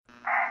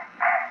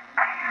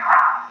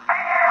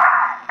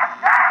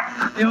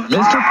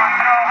Mr.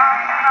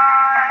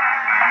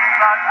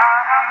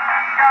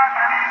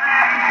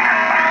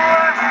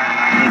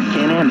 Can't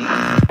hear me.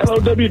 Hello,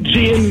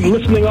 WGN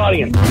listening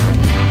audience.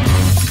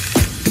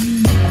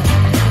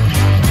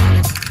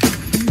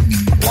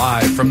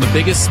 Live from the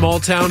biggest small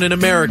town in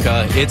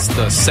America, it's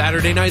the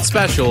Saturday Night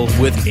Special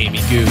with Amy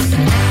Guth.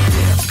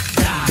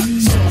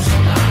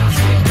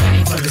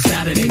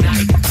 Saturday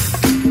night.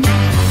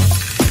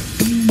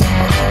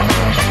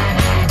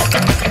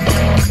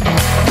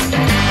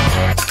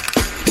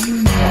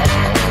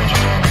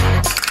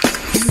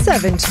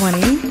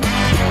 .720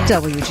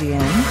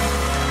 WGN.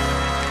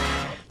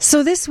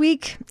 So this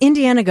week,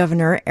 Indiana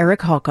Governor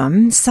Eric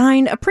Holcomb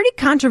signed a pretty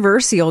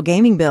controversial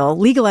gaming bill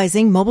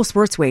legalizing mobile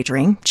sports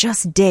wagering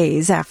just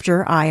days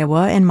after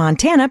Iowa and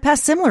Montana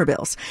passed similar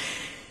bills.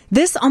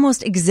 This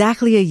almost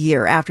exactly a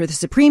year after the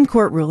Supreme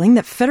Court ruling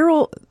that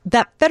federal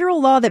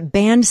law that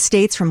banned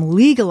states from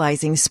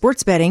legalizing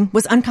sports betting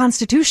was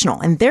unconstitutional,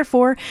 and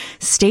therefore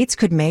states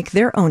could make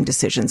their own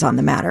decisions on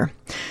the matter.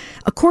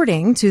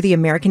 According to the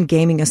American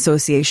Gaming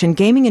Association,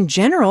 gaming in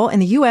general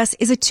in the U.S.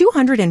 is a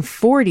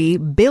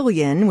 $240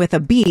 billion with a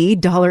B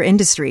dollar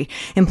industry,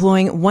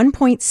 employing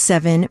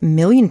 1.7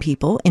 million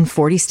people in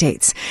 40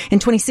 states. In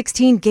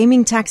 2016,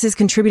 gaming taxes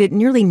contributed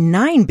nearly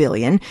 $9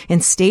 billion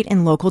in state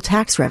and local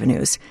tax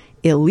revenues.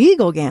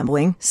 Illegal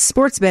gambling,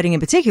 sports betting in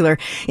particular,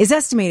 is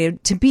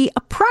estimated to be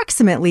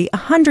approximately a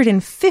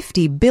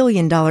 $150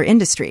 billion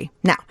industry.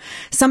 Now,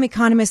 some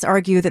economists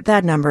argue that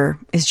that number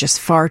is just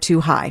far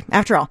too high.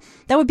 After all,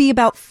 that would be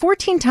about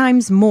 14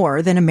 times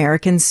more than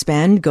Americans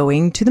spend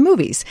going to the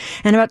movies,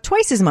 and about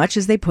twice as much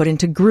as they put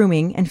into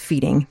grooming and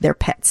feeding their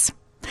pets.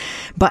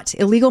 But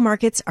illegal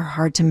markets are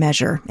hard to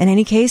measure. In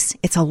any case,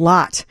 it's a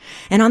lot.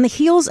 And on the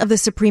heels of the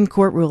Supreme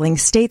Court ruling,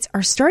 states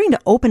are starting to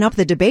open up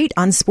the debate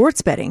on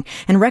sports betting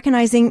and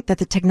recognizing that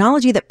the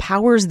technology that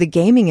powers the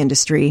gaming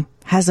industry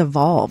has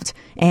evolved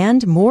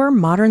and more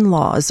modern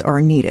laws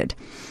are needed.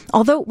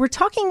 Although we're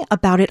talking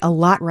about it a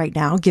lot right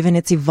now, given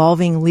its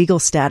evolving legal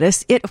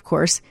status, it, of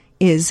course,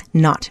 is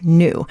not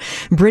new.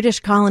 British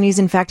colonies,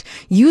 in fact,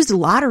 used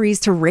lotteries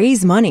to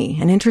raise money.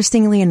 And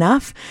interestingly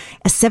enough,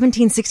 a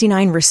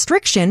 1769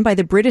 restriction by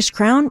the British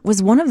Crown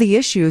was one of the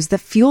issues that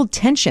fueled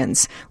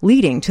tensions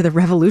leading to the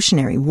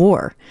Revolutionary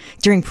War.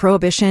 During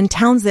Prohibition,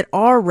 towns that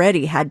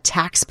already had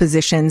tax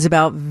positions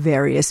about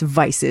various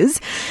vices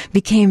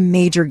became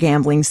major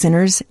gambling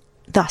centers,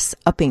 thus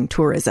upping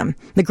tourism.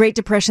 The Great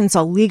Depression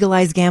saw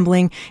legalized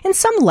gambling in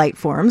some light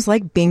forms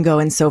like bingo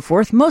and so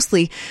forth,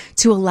 mostly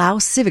to allow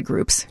civic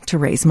groups to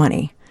raise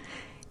money.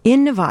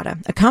 In Nevada,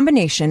 a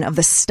combination of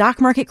the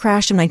stock market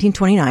crash of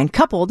 1929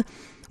 coupled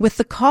with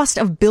the cost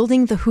of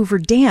building the Hoover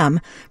Dam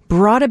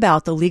brought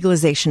about the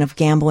legalization of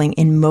gambling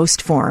in most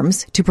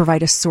forms to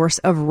provide a source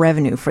of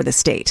revenue for the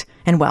state.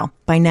 And well,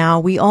 by now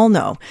we all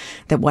know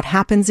that what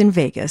happens in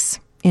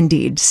Vegas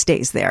indeed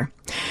stays there.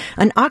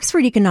 An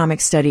Oxford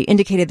economics study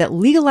indicated that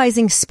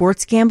legalizing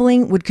sports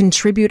gambling would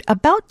contribute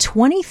about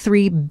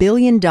 $23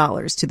 billion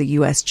to the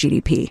U.S.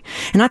 GDP.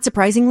 And not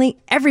surprisingly,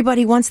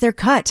 everybody wants their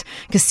cut.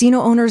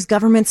 Casino owners,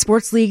 government,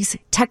 sports leagues,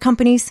 tech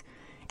companies.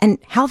 And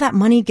how that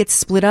money gets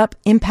split up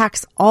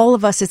impacts all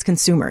of us as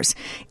consumers,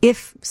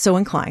 if so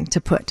inclined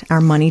to put our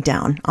money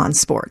down on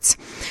sports.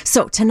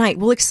 So tonight,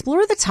 we'll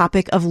explore the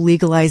topic of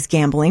legalized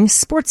gambling,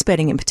 sports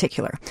betting in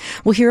particular.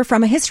 We'll hear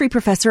from a history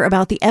professor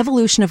about the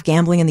evolution of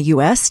gambling in the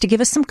U.S. to give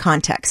us some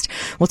context.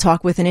 We'll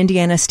talk with an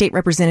Indiana state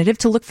representative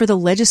to look for the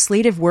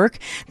legislative work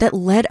that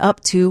led up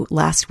to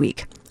last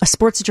week, a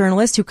sports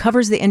journalist who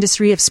covers the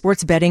industry of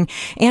sports betting,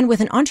 and with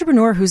an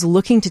entrepreneur who's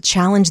looking to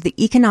challenge the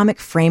economic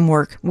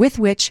framework with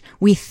which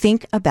we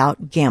think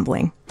about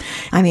gambling.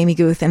 I'm Amy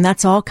Guth, and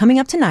that's all coming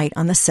up tonight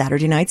on the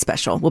Saturday Night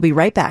Special. We'll be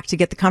right back to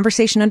get the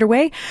conversation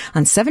underway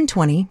on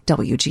 720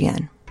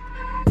 WGN.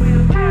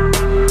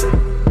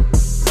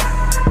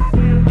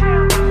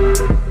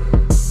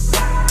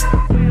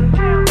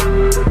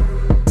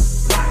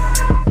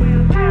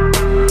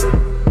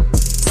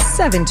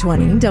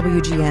 .720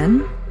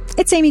 WGN.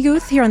 It's Amy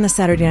Guth here on the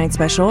Saturday Night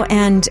Special,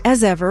 and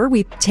as ever,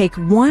 we take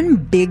one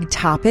big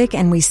topic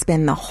and we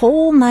spend the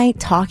whole night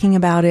talking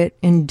about it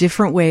in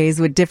different ways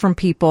with different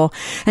people.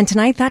 And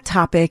tonight, that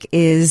topic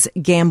is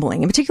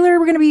gambling. In particular,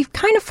 we're going to be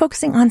kind of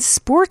focusing on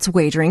sports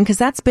wagering because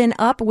that's been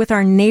up with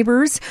our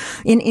neighbors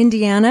in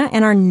Indiana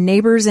and our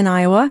neighbors in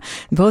Iowa.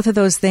 Both of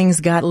those things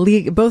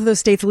both of those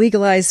states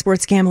legalized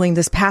sports gambling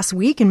this past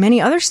week, and many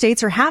other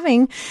states are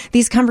having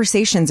these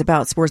conversations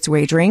about sports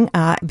wagering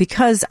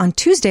because on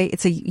Tuesday,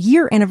 it's a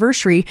year anniversary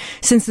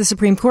since the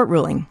Supreme Court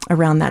ruling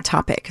around that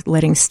topic,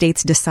 letting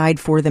states decide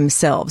for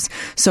themselves.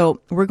 So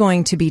we're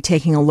going to be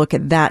taking a look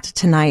at that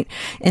tonight.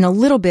 In a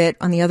little bit,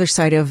 on the other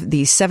side of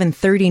the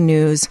 7:30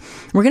 news,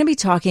 we're going to be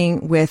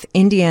talking with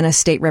Indiana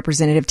State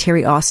Representative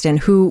Terry Austin,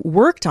 who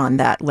worked on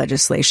that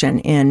legislation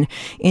in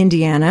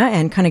Indiana,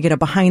 and kind of get a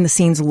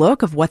behind-the-scenes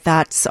look of what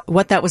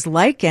that was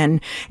like, and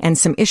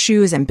some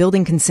issues and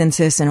building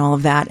consensus and all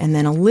of that. And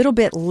then a little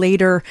bit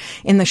later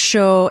in the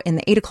show, in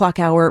the 8 o'clock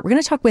hour, we're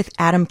going to talk with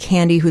Adam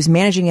Candy, who's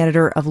managing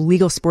editor of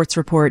Legal Sports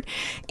Report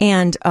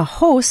and a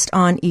host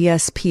on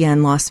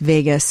ESPN Las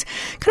Vegas,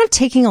 kind of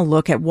taking a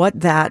look at what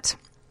that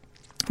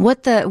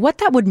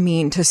would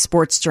mean to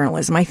sports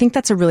journalism. I think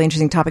that's a really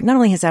interesting topic. Not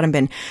only has Adam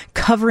been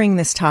covering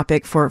this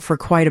topic for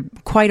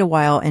quite a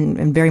while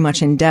and very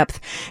much in depth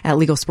at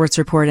Legal Sports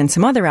Report and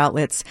some other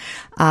outlets,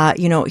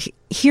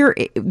 here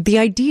the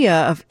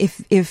idea of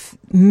if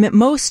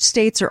most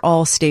states or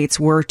all states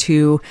were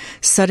to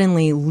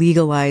suddenly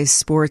legalize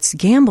sports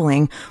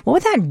gambling, what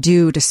would that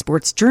do to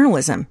sports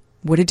journalism?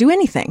 Would it do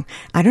anything?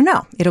 I don't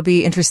know. It'll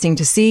be interesting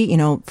to see.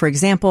 For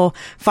example,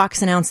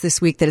 Fox announced this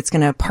week that it's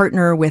going to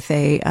partner with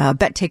a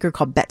bet taker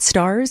called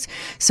BetStars.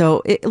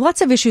 So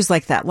lots of issues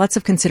like that, lots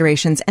of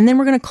considerations. And then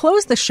we're going to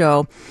close the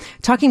show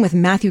talking with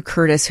Matthew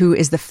Curtis, who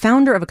is the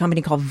founder of a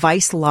company called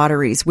Vice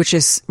Lotteries, which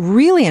is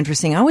really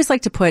interesting. I always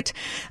like to put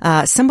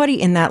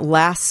somebody in that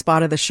last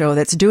spot of the show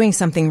that's doing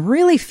something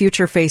really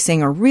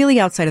future-facing or really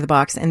outside of the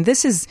box. And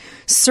this is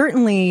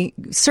certainly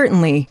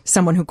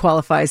someone who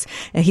qualifies.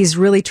 He's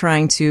really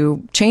trying to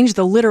change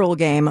the literal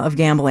game of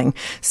gambling.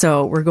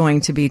 So we're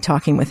going to be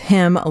talking with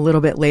him a little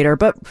bit later.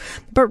 But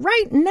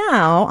right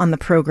now on the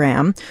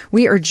program,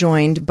 we are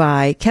joined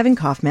by Kevin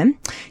Kaufman,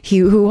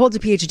 who holds a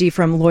PhD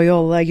from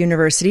Loyola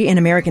University in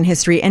American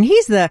history. And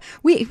he's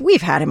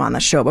we've had him on the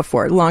show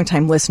before.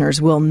 Longtime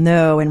listeners will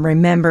know and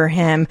remember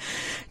him.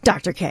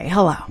 Dr. K,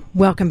 hello.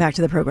 Welcome back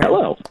to the program.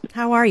 Hello.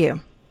 How are you?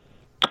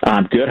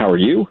 I'm good. How are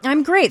you?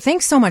 I'm great.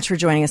 Thanks so much for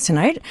joining us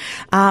tonight.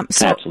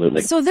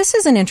 Absolutely. So this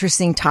is an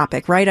interesting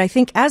topic, right? I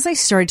think as I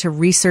started to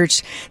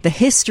research the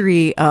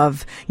history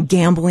of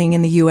gambling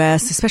in the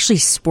U.S., especially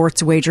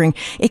sports wagering,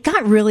 it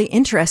got really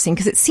interesting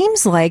because it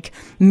seems like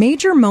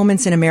major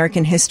moments in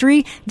American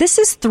history, this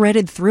is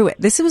threaded through it.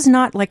 This was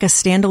not like a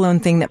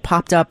standalone thing that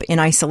popped up in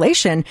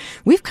isolation.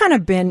 We've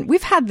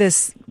had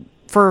this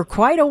for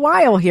quite a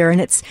while here, and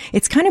it's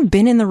kind of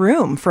been in the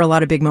room for a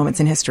lot of big moments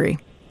in history.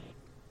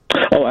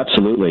 Oh,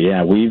 absolutely.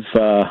 Yeah, we've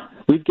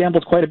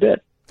gambled quite a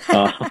bit,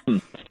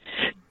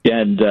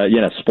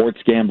 sports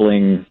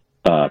gambling,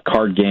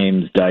 card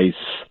games, dice.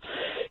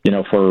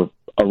 For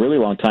a really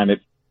long time, if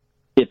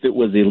it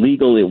was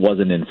illegal, it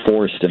wasn't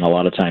enforced, and a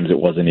lot of times it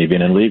wasn't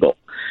even illegal.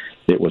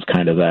 It was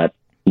kind of that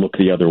look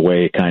the other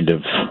way kind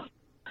of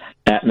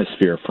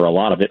atmosphere for a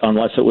lot of it,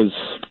 unless it was,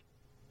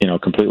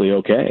 completely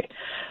okay.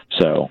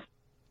 So,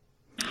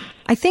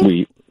 I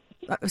think.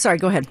 Sorry,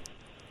 go ahead.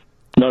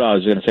 No, I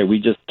was going to say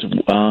we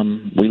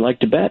like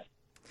to bet.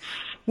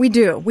 We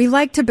do. We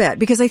like to bet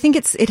because I think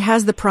it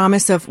has the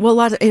promise of,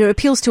 it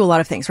appeals to a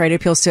lot of things, right? It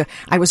appeals to,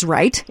 I was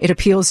right. It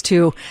appeals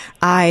to,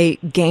 I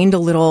gained a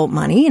little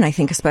money. And I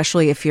think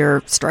especially if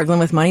you're struggling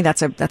with money,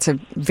 that's a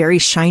very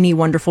shiny,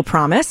 wonderful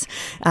promise.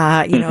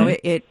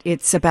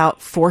 It's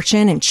about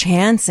fortune and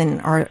chance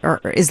and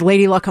is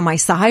Lady Luck on my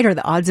side? Are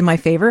the odds in my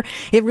favor?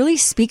 It really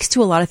speaks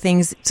to a lot of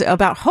things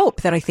about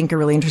hope that I think are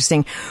really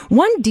interesting.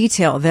 One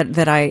detail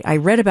that I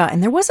read about,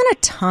 and there wasn't a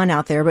ton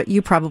out there, but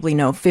you probably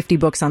know 50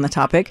 books on the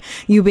topic.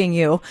 You being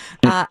you.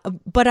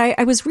 But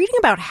I was reading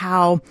about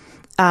how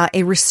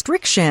a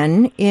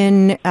restriction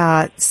in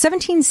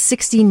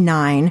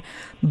 1769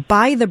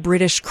 by the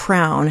British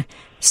Crown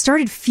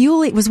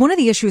was one of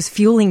the issues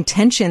fueling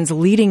tensions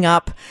leading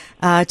up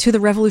to the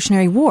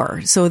Revolutionary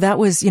War. So that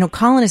was,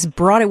 colonists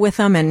brought it with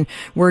them and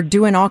were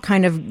doing all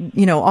kind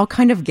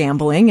of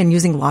gambling and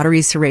using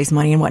lotteries to raise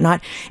money and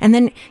whatnot. And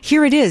then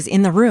here it is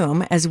in the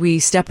room as we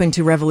step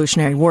into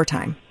Revolutionary War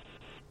time.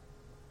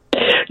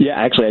 Yeah,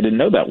 actually, I didn't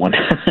know that one.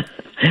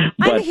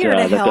 But I'm here to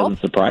that help. doesn't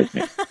surprise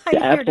me.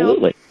 Yeah,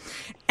 absolutely.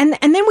 And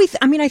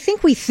then I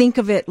think we think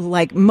of it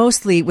like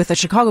mostly with a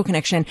Chicago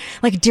connection,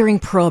 like during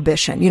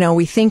Prohibition.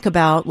 We think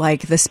about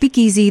like the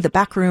speakeasy, the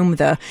back room,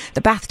 the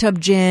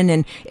bathtub gin,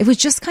 and it was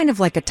just kind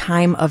of like a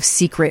time of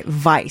secret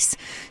vice.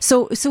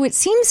 So it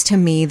seems to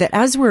me that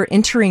as we're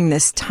entering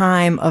this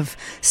time of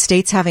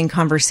states having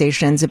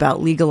conversations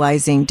about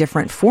legalizing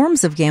different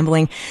forms of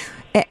gambling,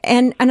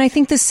 and I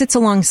think this sits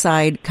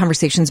alongside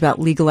conversations about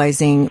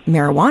legalizing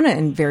marijuana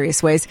in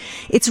various ways.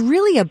 It's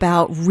really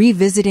about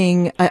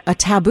revisiting a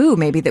taboo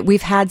maybe that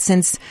we've had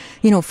since,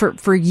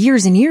 for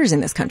years and years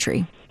in this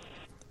country.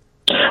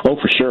 Oh,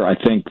 for sure. I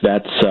think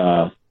that's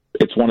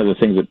it's one of the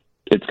things that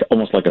it's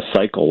almost like a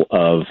cycle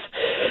of,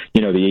 the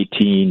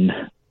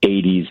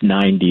 1880s,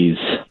 90s,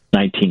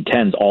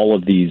 1910s, all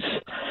of these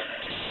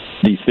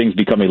things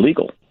become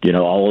illegal.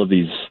 All of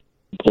these,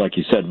 like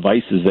you said,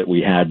 vices that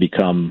we had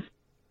become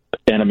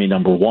enemy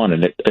number one,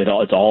 and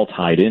it's all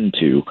tied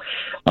into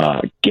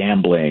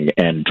gambling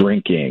and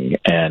drinking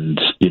and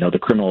the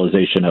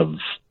criminalization of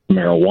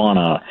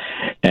marijuana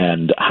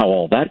and how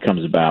all that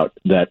comes about.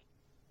 That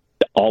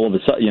all of a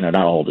sudden, not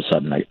all of a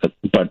sudden,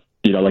 but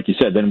like you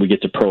said, then we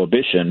get to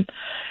Prohibition,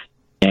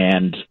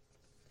 and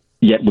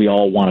yet we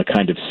all want to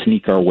kind of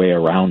sneak our way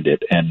around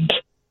it and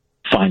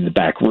find the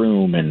back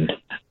room and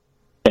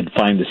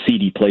find the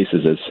seedy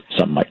places, as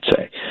some might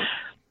say,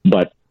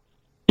 but.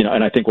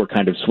 And I think we're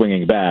kind of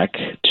swinging back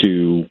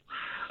to,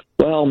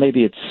 well,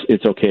 maybe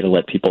it's okay to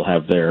let people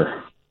have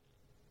their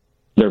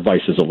their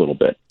vices a little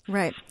bit.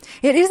 Right.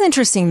 It is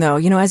interesting, though.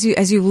 As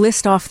you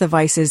list off the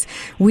vices,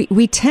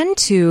 we tend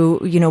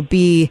to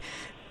be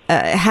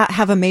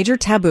have a major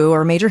taboo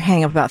or a major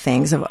hang up about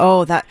things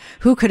of that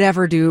who could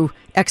ever do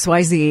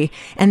XYZ,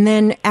 and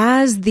then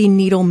as the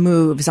needle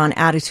moves on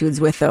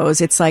attitudes with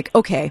those, it's like,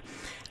 okay,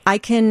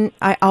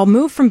 I'll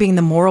move from being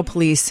the moral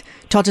police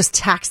to I'll just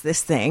tax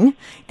this thing.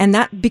 And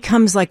that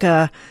becomes like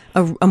a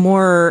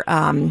more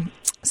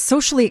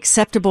socially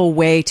acceptable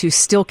way to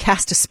still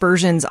cast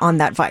aspersions on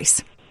that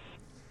vice.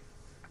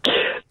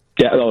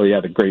 Yeah. Oh,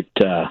 yeah. The great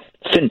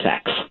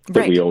syntax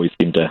that we always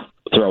seem to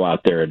throw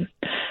out there.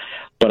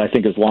 But I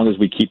think as long as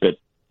we keep it,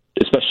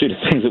 especially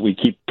the things that we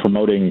keep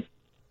promoting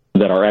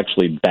that are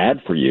actually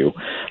bad for you,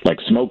 like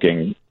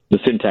smoking, the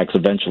syntax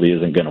eventually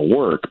isn't going to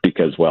work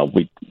because, well,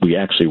 we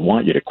actually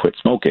want you to quit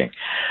smoking.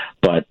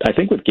 But I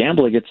think with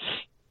gambling,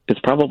 it's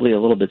probably a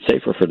little bit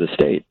safer for the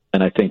state.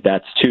 And I think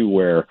that's, too,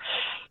 where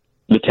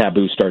the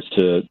taboo starts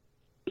to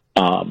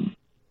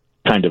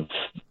kind of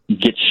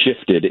get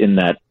shifted in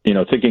that,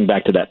 thinking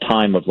back to that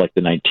time of like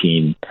the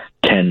 1910s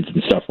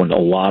and stuff when a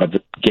lot of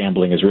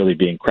gambling is really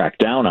being cracked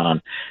down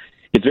on.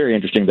 It's very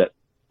interesting that,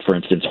 for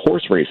instance,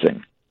 horse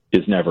racing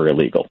is never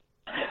illegal.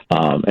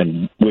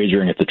 And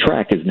wagering at the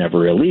track is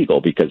never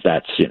illegal because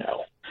that's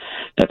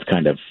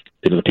kind of,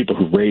 the people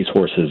who raise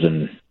horses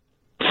and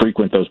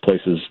frequent those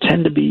places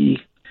tend to be,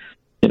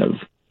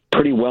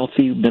 pretty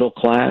wealthy, middle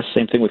class.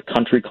 Same thing with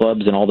country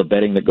clubs and all the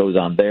betting that goes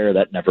on there.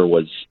 That never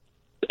was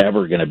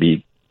ever going to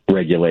be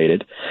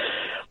regulated.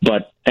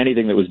 But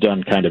anything that was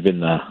done kind of in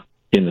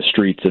the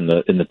streets, in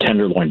the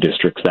tenderloin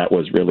districts, that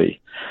was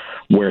really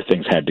where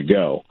things had to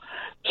go.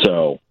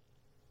 So,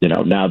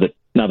 now that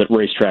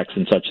racetracks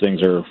and such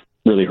things are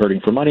really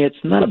hurting for money, it's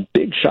not a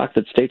big shock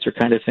that states are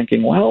kind of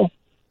thinking, well,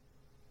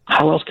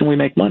 how else can we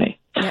make money?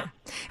 Yeah.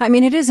 I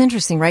mean, it is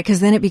interesting, right?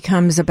 Because then it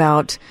becomes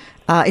about,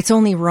 it's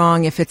only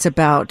wrong if it's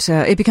about,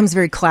 it becomes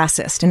very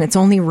classist, and it's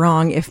only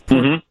wrong if,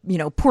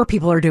 poor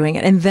people are doing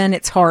it, and then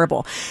it's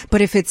horrible. But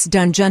if it's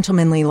done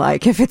gentlemanly,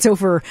 like if it's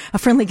over a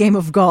friendly game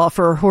of golf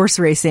or horse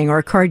racing or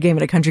a card game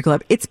at a country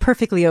club, it's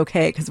perfectly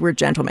okay because we're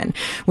gentlemen,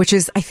 which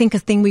is, I think, a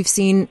thing we've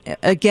seen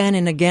again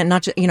and again,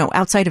 not just,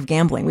 outside of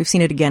gambling. We've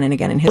seen it again and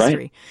again in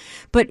history.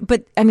 Right.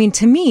 But I mean,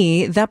 to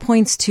me, that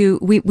points to,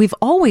 we've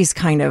always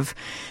kind of,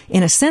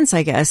 in a sense,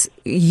 I guess,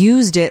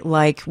 used it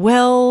like,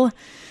 well,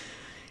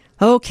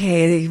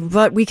 okay,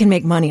 but we can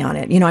make money on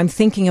it. I'm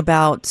thinking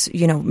about,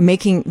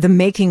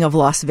 making of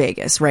Las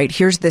Vegas, right?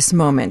 Here's this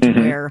moment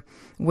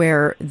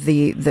where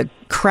the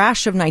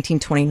crash of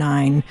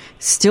 1929,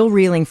 still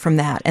reeling from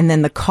that, and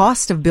then the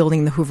cost of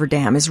building the Hoover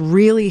Dam is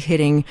really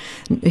hitting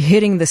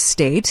the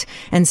state,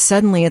 and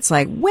suddenly it's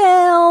like,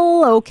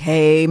 well,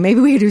 okay, maybe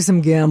we could do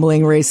some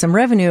gambling, raise some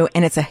revenue,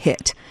 and it's a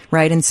hit.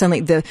 Right. And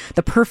suddenly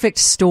the perfect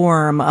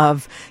storm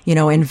of,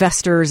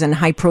 investors and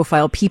high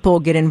profile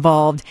people get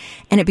involved,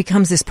 and it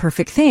becomes this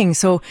perfect thing.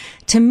 So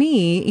to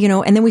me,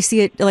 and then we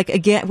see it like,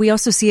 again, we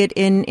also see it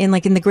in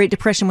the Great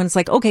Depression when it's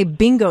like, okay,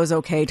 bingo's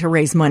okay to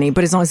raise money,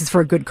 but as long as it's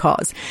for a good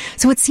cause.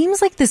 So it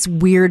seems like this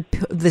weird,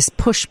 this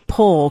push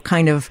pull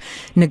kind of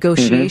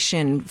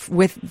negotiation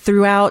with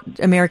throughout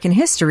American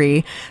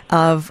history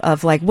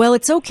of like, well,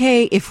 it's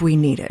okay if we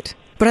need it,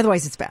 but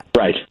otherwise it's bad.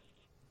 Right.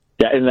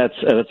 Yeah, and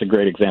that's a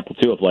great example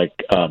too of like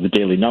the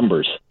daily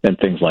numbers and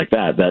things like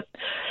that. That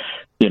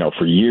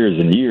for years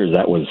and years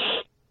that was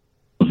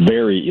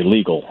very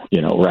illegal.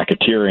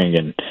 Racketeering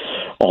and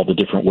all the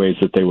different ways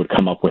that they would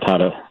come up with how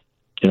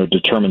to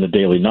determine the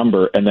daily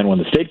number. And then when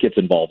the state gets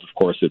involved, of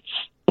course,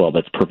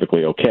 that's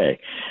perfectly okay.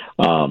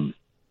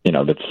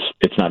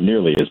 It's not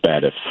nearly as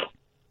bad if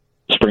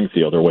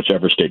Springfield or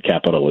whichever state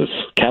capital is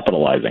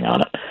capitalizing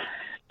on it.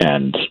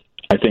 And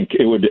I think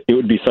it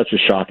would be such a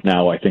shock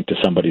now, I think, to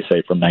somebody,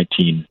 say, from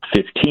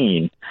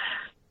 1915,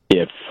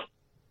 if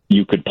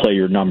you could play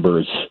your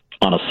numbers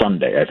on a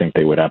Sunday. I think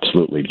they would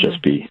absolutely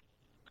just be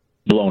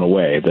blown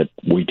away that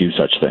we do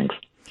such things.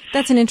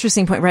 That's an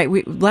interesting point, right?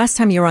 Last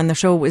time you were on the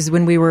show was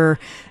when we were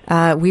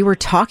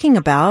talking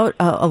about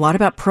a lot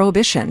about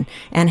prohibition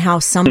and how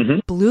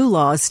some blue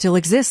laws still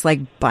exist,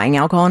 like buying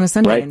alcohol on a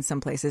Sunday in some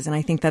places. And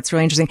I think that's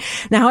really interesting.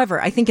 Now, however,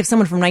 I think if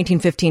someone from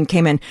 1915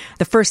 came in,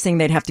 the first thing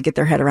they'd have to get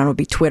their head around would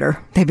be Twitter.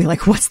 They'd be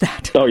like, what's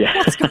that? Oh,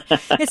 yeah.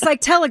 It's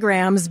like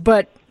telegrams,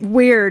 but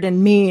weird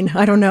and mean.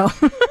 I don't know.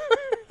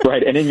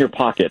 Right, and in your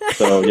pocket.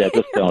 So yeah,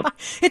 just don't.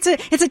 It's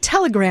a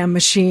telegram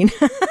machine.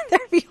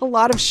 There'd be a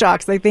lot of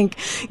shocks. I think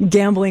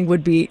gambling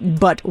would be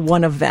but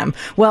one of them.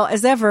 Well,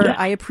 as ever,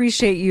 I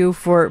appreciate you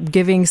for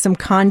giving some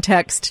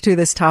context to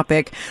this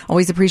topic.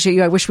 Always appreciate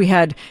you. I wish we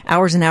had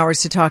hours and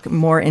hours to talk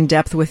more in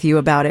depth with you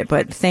about it,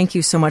 but thank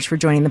you so much for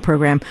joining the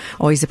program.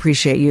 Always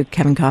appreciate you,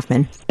 Kevin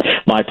Kaufman.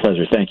 My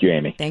pleasure. Thank you,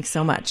 Amy. Thanks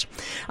so much.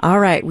 All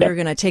right. We're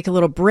going to take a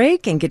little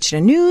break and get you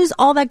to news,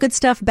 all that good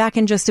stuff back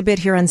in just a bit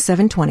here on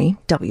 720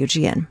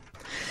 WGN.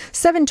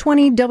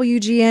 720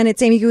 WGN.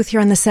 It's Amy Guth here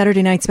on the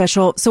Saturday Night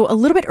Special. So a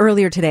little bit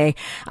earlier today,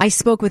 I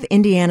spoke with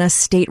Indiana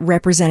State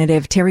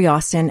Representative Terry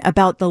Austin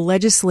about the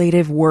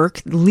legislative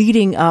work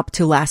leading up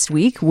to last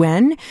week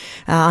when,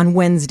 on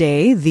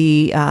Wednesday,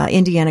 the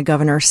Indiana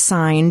governor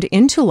signed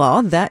into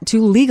law that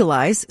to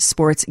legalize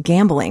sports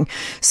gambling.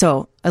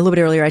 So a little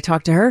bit earlier, I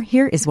talked to her.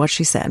 Here is what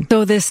she said.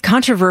 So this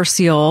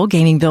controversial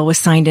gaming bill was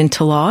signed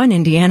into law in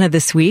Indiana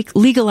this week,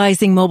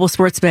 legalizing mobile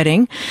sports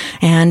betting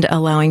and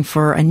allowing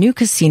for a new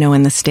casino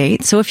in the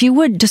state. So if you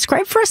would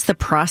describe for us the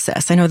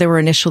process. I know there were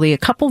initially a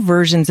couple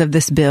versions of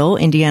this bill,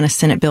 Indiana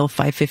Senate Bill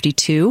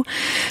 552.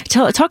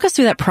 Talk us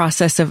through that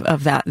process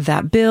of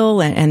that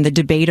bill and the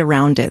debate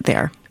around it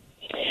there.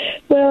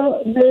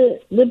 Well,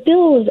 the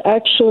bill was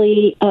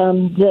actually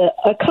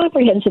a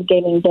comprehensive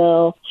gaming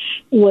bill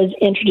was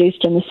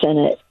introduced in the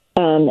Senate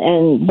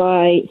and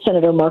by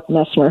Senator Mark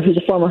Messmer, who's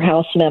a former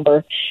House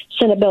member,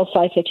 Senate Bill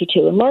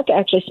 552. And Mark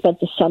actually spent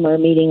the summer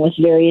meeting with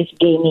various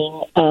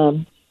gaming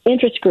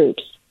interest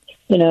groups,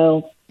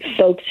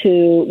 folks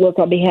who work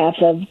on behalf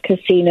of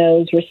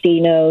casinos,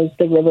 racinos,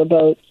 the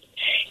riverboats,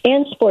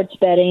 and sports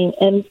betting,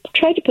 and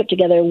tried to put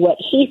together what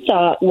he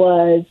thought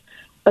was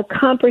a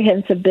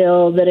comprehensive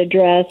bill that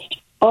addressed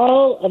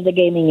all of the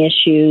gaming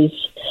issues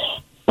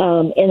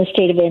in the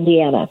state of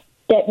Indiana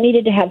that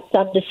needed to have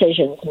some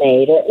decisions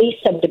made, or at least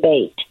some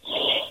debate.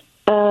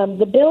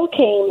 The bill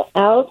came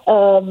out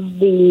of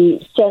the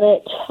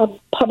Senate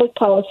Public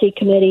Policy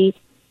Committee,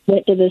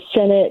 went to the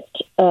Senate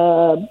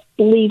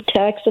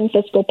Tax and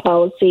Fiscal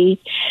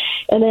Policy,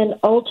 and then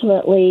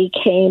ultimately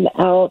came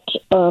out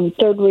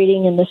third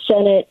reading in the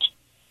Senate,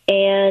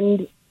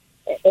 and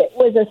it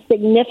was a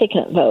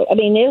significant vote. I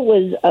mean, it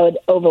was an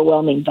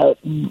overwhelming vote.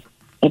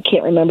 I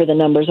can't remember the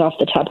numbers off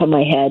the top of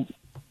my head,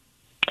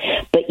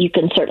 but you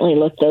can certainly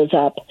look those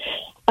up.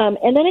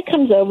 And then it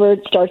comes over,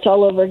 it starts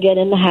all over again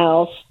in the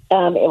House.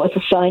 It was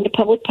assigned to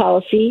Public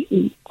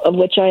Policy, of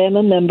which I am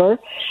a member,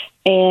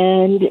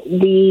 and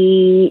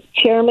the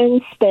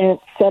chairman spent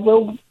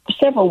several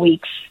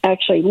weeks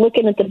actually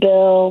looking at the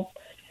bill,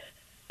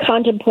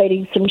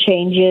 contemplating some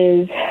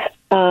changes,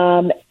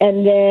 and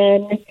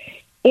then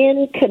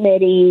in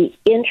committee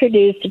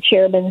introduced a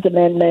chairman's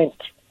amendment,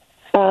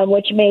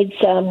 which made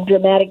some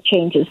dramatic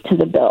changes to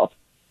the bill.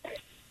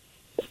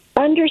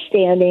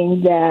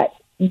 Understanding that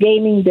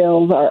gaming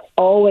bills are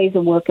always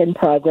a work in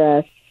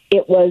progress,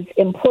 it was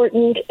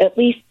important, at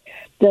least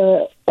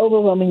the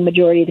overwhelming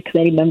majority of the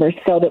committee members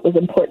felt it was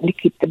important to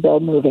keep the bill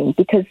moving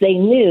because they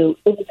knew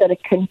it was going to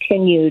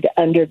continue to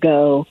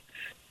undergo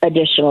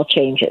additional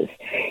changes.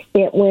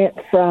 It went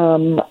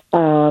from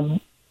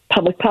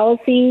Public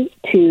Policy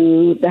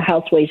to the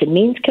House Ways and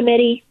Means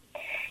Committee,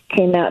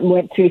 came out and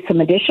went through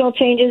some additional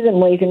changes in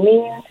Ways and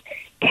Means,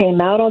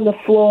 came out on the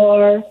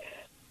floor,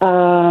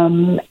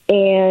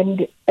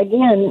 and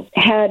again,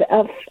 had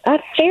a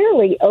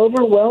fairly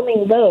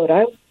overwhelming vote.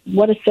 I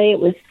want to say it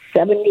was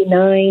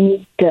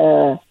 79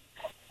 to,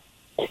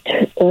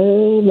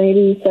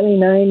 maybe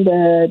 79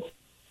 to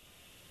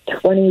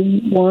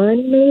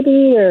 21,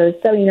 maybe, or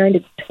 79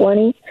 to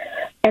 20.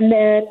 And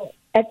then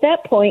at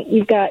that point,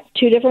 you've got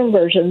two different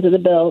versions of the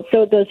bill.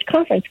 So it goes to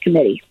conference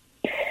committee.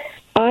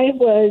 I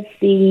was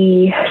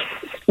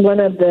one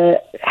of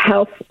the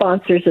House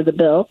sponsors of the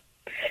bill,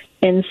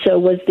 and so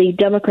was the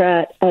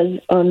Democrat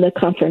on the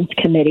conference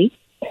committee,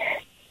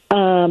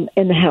 and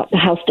the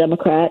House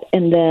Democrat,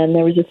 and then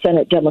there was a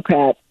Senate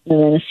Democrat, and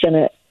then a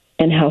Senate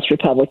and House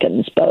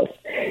Republicans both.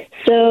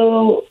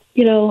 So,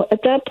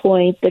 at that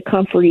point, the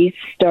conferees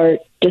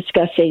start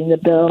discussing the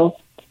bill.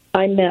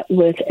 I met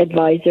with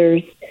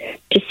advisors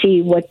to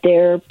see what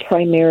their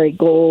primary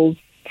goals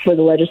for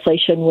the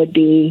legislation would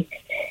be.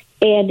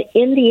 And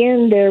in the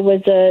end, there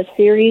was a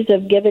series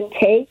of give and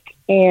take,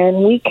 and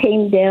we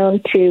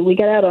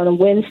got out on a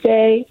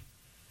Wednesday.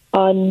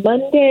 On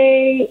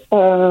Monday, there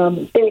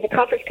was a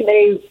conference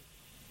committee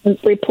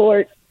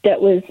report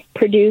that was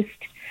produced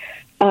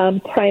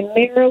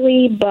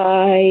primarily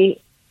by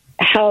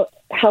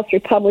House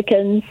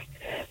Republicans.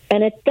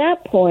 And at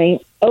that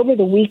point, over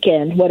the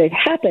weekend, what had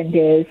happened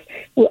is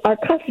our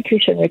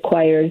Constitution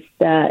requires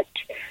that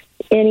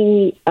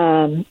any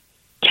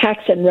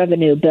tax and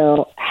revenue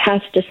bill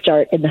has to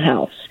start in the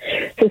House.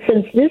 So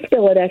since this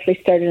bill had actually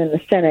started in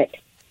the Senate,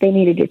 they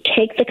needed to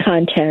take the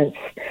contents,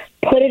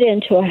 put it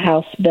into a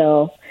House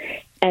bill,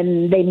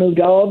 and they moved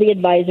all the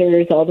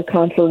advisors, all the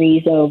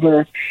conferees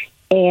over,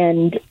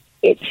 and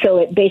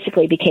it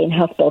basically became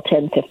House Bill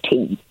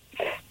 1015.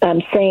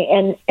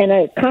 And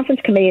a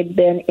conference committee had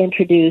been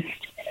introduced,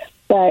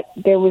 but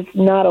there was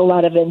not a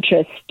lot of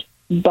interest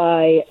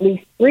by at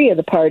least three of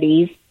the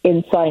parties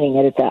in signing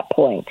it at that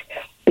point,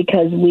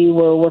 because we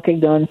were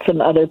working on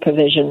some other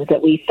provisions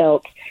that we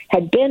felt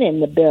had been in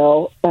the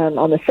bill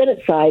on the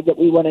Senate side that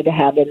we wanted to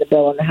have in the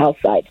bill on the House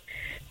side.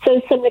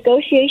 So some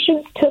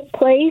negotiations took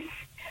place,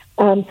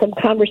 some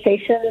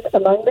conversations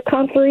among the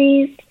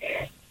conferees,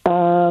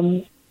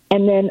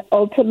 and then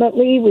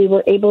ultimately we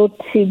were able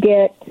to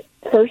get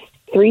first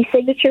 3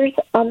 signatures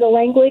on the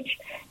language,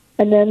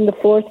 and then the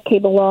 4th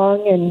came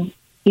along, and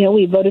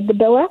we voted the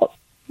bill out.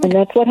 And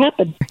that's what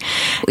happened.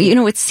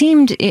 It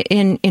seemed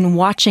in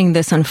watching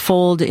this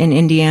unfold in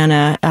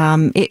Indiana,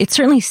 it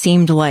certainly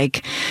seemed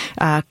like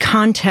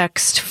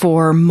context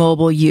for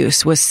mobile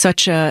use was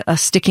such a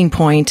sticking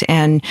point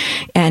and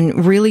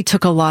really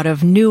took a lot of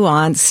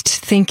nuanced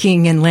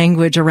thinking and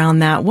language around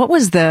that. What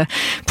was the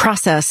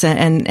process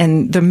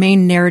and the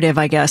main narrative,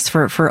 I guess,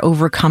 for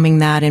overcoming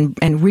that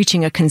and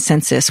reaching a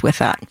consensus with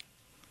that?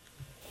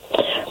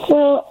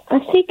 Well, I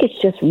think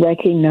it's just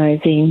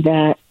recognizing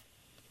that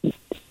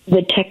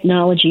the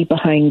technology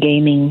behind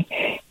gaming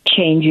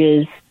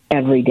changes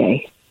every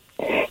day.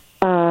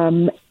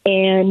 And,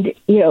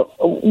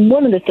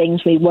 one of the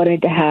things we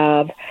wanted to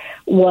have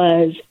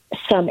was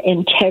some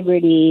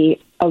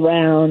integrity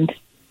around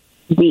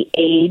the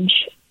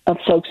age of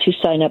folks who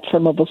sign up for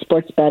mobile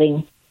sports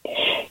betting,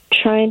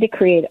 trying to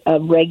create a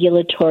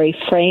regulatory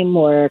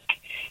framework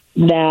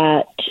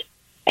that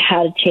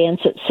had a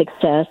chance at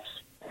success,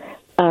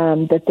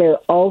 that there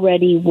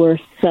already were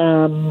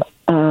some,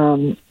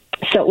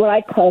 so what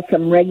I call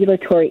some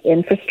regulatory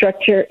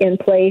infrastructure in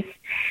place,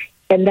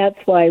 and that's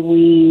why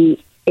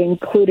we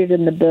included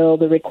in the bill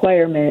the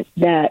requirement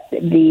that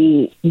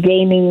the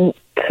gaming,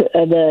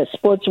 the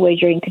sports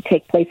wagering could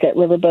take place at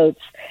riverboats,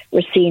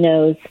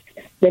 racinos,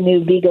 the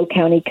new Vigo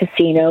County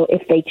Casino,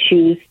 if they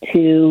choose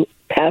to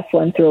pass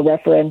one through a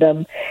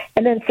referendum,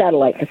 and then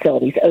satellite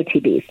facilities,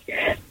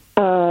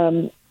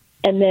 OTBs.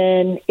 And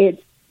then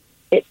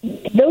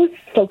those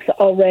folks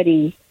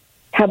already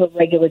have a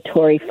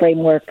regulatory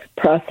framework,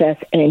 process,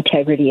 and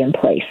integrity in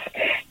place.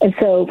 And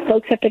so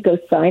folks have to go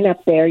sign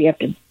up there. You have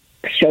to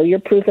show your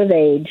proof of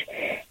age,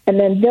 and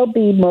then there'll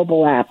be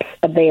mobile apps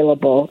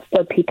available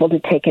for people to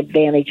take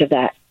advantage of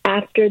that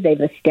after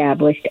they've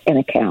established an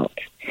account.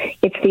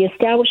 It's the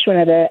establishment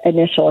of the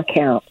initial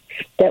account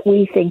that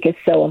we think is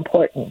so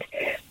important.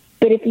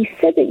 But if you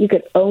said that you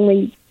could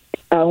only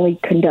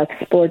conduct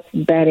sports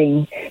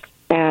betting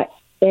at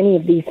any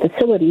of these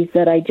facilities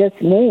that I just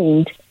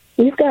named,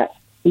 we've got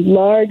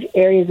large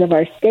areas of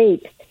our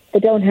state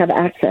that don't have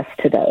access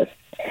to those.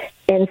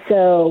 And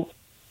so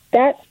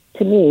that,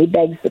 to me,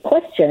 begs the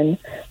question,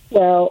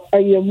 well, are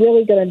you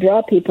really going to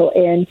draw people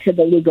into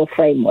the legal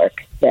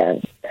framework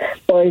then?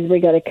 Or is we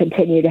going to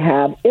continue to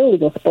have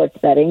illegal sports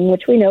betting,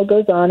 which we know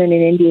goes on and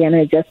in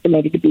Indiana is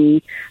estimated to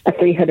be a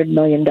 $300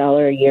 million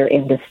a year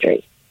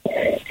industry?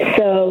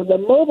 So the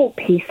mobile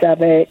piece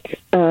of it,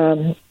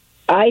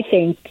 I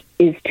think,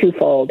 is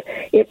twofold.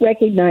 It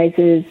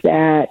recognizes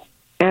that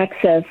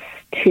access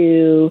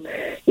to,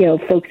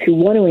 folks who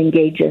want to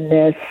engage in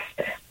this,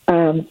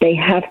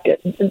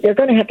 they're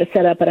going to have to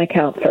set up an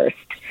account first.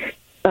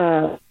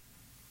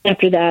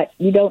 After that,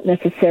 you don't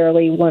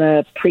necessarily want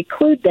to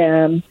preclude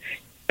them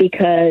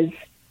because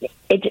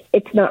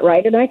it's not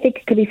right, and I think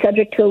it could be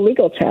subject to a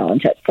legal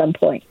challenge at some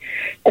point.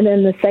 And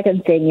then the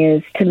second thing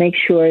is to make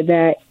sure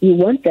that you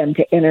want them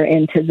to enter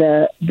into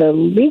the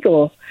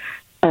legal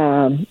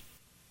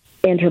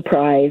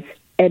enterprise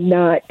and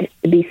not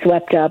be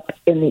swept up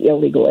in the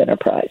illegal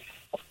enterprise.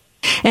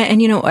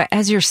 And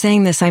as you're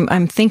saying this,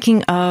 I'm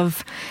thinking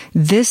of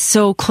this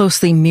so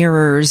closely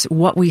mirrors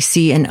what we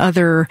see in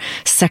other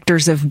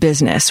sectors of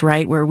business,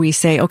 right? Where we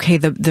say, okay,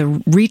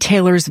 the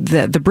retailers,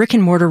 the brick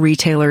and mortar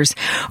retailers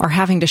are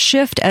having to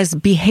shift as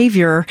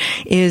behavior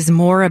is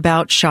more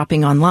about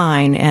shopping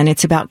online and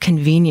it's about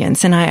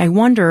convenience. And I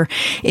wonder,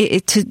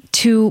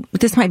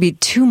 this might be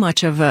too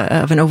much of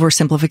an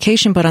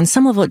oversimplification, but on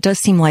some level it does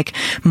seem like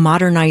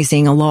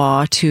modernizing a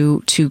law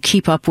to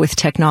keep up with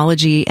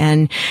technology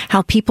and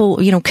how people,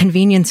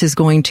 convenience is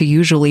going to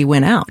usually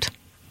win out.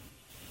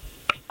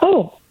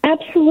 Oh,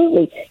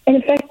 absolutely. And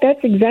in fact,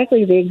 that's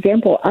exactly the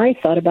example I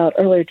thought about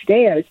earlier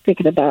today. I was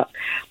thinking about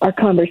our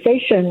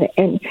conversation,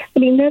 and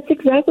that's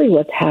exactly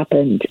what's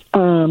happened.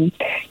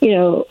 Brick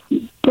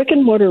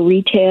and mortar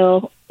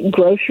retail,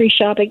 grocery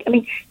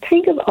shopping.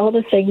 Think of all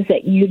the things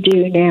that you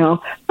do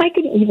now. I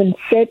can even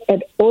sit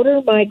and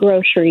order my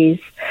groceries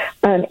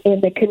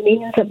in the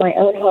convenience of my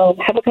own home,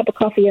 have a cup of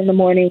coffee in the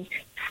morning,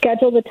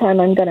 schedule the time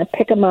I'm going to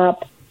pick them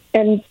up,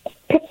 and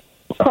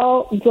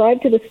drive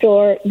to the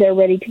store, they're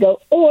ready to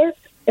go. Or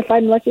if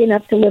I'm lucky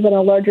enough to live in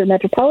a larger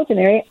metropolitan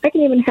area, I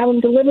can even have them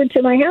delivered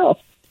to my house.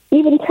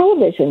 Even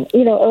television,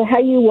 or how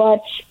you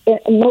watch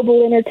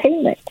mobile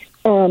entertainment.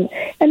 And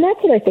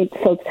that's what I think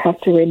folks have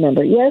to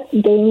remember. Yes,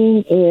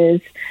 gaming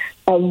is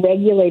a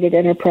regulated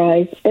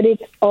enterprise, but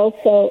it's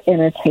also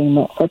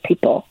entertainment for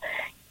people.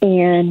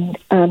 And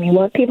you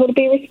want people to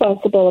be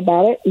responsible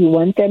about it. You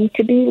want them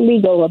to be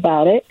legal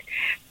about it.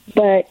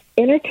 But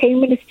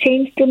entertainment has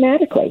changed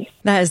dramatically.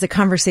 That is the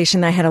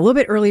conversation I had a little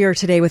bit earlier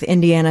today with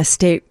Indiana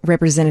State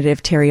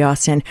Representative Terry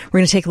Austin. We're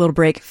going to take a little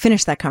break,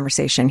 finish that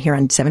conversation here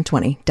on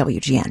 720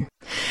 WGN.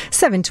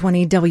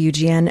 720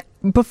 WGN.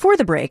 Before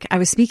the break, I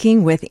was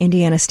speaking with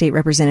Indiana State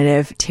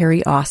Representative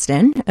Terry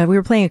Austin. We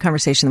were playing a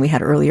conversation that we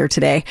had earlier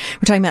today.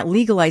 We're talking about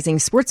legalizing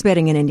sports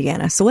betting in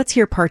Indiana. So let's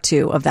hear part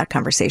 2 of that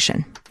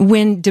conversation.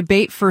 When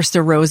debate first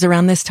arose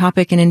around this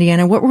topic in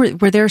Indiana,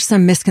 were there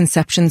some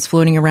misconceptions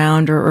floating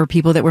around or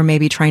people that were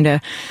maybe trying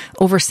to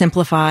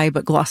oversimplify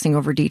but glossing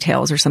over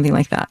details or something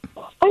like that?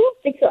 I don't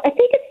think so. I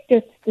think it's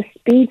just the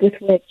speed with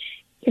which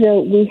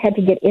we had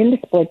to get into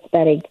sports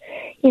betting.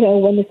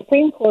 When the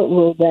Supreme Court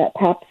ruled that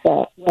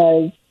PAPSA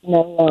was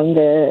no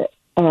longer,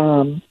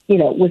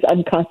 was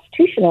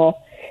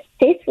unconstitutional,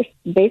 states were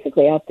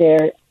basically out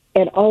there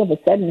and all of a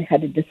sudden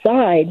had to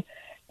decide,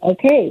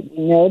 okay,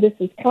 we know this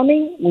is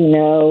coming. We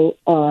know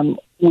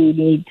we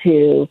need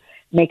to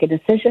make a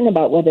decision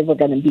about whether we're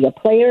going to be a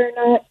player or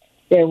not.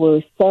 There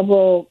were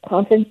several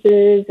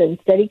conferences and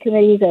study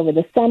committees over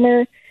the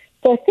summer.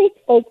 So I think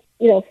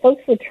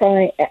folks were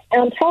trying,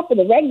 on top of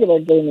the regular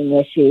gaming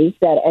issues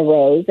that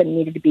arose and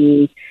needed to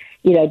be,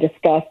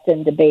 discussed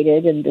and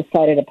debated and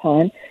decided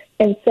upon.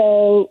 And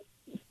so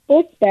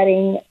sports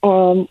betting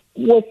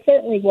was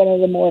certainly one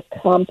of the more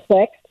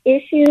complex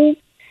issues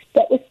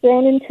that was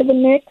thrown into the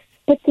mix.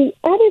 But the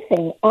other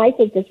thing I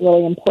think is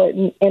really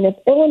important, and if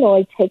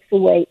Illinois takes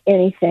away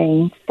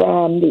anything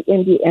from the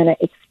Indiana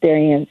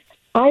experience,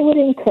 I would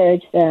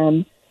encourage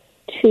them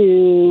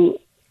to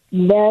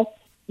vest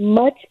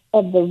much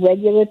of the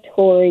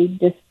regulatory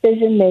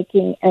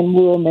decision-making and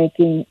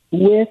rule-making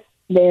with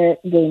their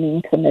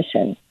gaming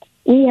commission.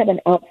 We have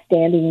an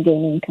outstanding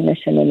gaming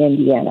commission in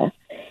Indiana,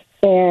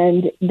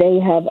 and they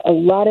have a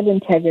lot of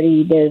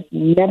integrity. There's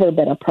never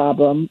been a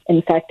problem.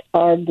 In fact,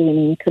 our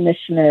gaming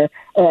commissioner,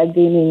 or our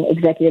gaming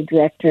executive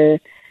director,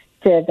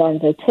 Sarah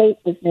Gonzo-Tate,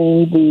 was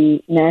named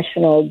the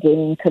National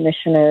Gaming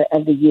Commissioner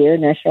of the Year,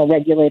 National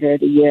Regulator of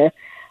the Year.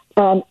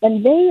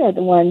 And they are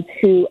the ones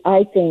who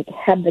I think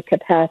have the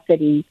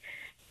capacity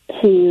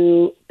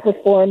to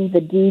perform the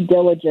due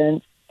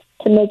diligence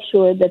to make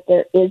sure that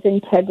there is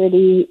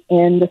integrity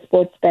in the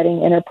sports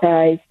betting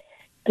enterprise,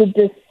 to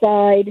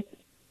decide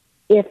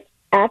if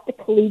at the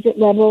collegiate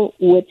level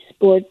which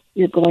sports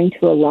you're going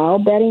to allow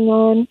betting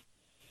on,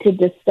 to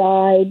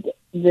decide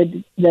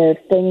the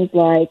things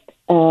like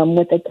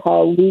what they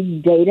call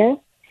league data,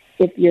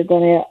 if you're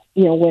going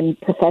to, when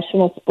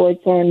professional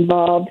sports are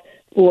involved,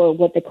 for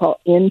what they call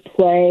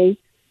in-play.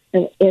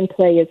 And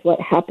in-play is what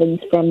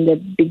happens from the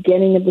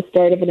beginning of the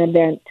start of an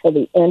event till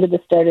the end of the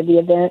start of the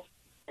event.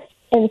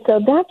 And so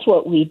that's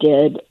what we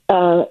did.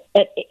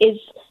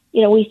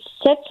 We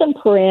set some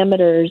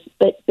parameters,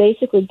 but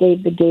basically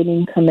gave the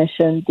Gaming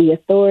Commission the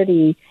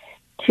authority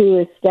to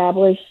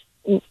establish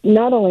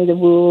not only the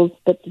rules,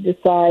 but to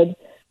decide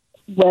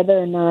whether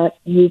or not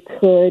you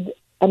could.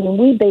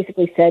 We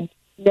basically said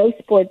no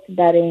sports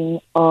betting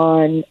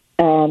on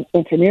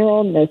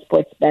intramural, no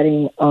sports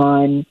betting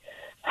on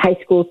high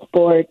school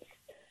sports.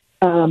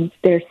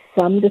 There's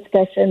some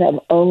discussion of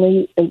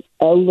only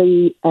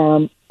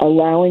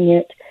allowing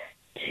it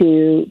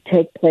to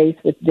take place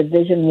with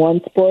Division I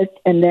sports,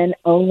 and then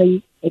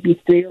only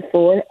maybe 3 or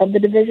 4 of the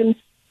Division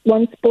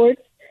I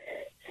sports.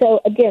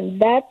 So again,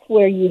 that's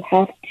where you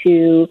have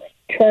to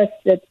trust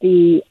that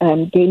the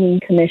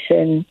Gaming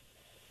Commission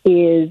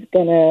is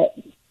going to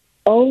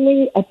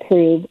only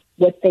approve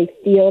what they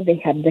feel they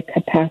have the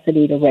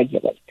capacity to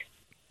regulate.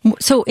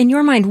 So in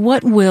your mind,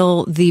 what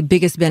will the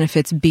biggest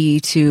benefits be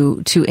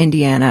to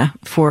Indiana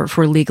for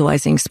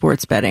legalizing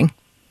sports betting?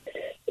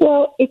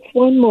 Well, it's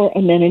one more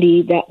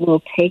amenity that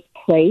will take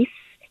place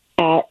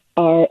at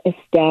our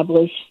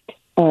established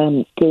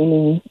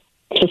gaming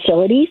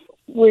facilities.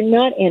 We're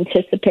not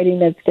anticipating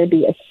that it's going to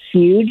be a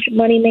huge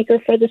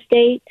moneymaker for the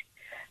state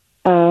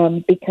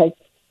because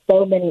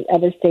so many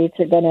other states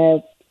are going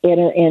to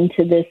enter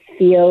into this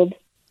field.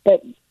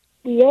 But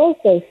we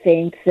also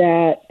think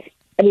that,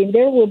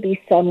 there will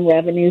be some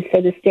revenue for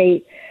the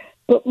state,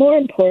 but more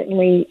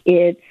importantly,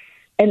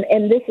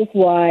 and this is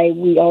why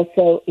we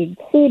also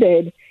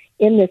included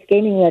in this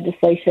gaming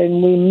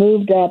legislation, we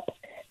moved up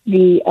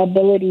the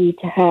ability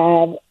to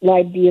have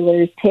live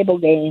dealers, table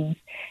games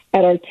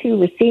at our 2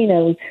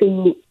 racinos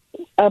who,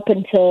 up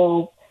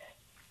until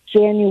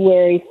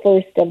January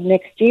 1st of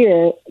next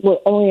year, were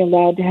only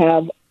allowed to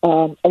have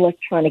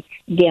electronic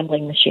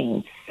gambling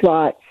machines,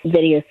 slots,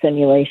 video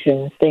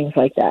simulations, things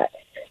like that.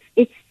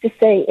 It's to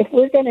say, if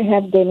we're going to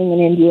have gaming in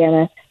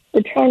Indiana,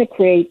 we're trying to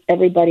create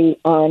everybody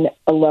on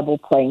a level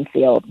playing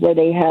field where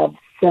they have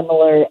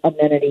similar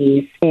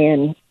amenities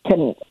and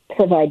can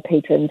provide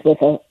patrons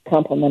with a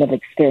complement of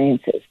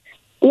experiences.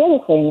 The other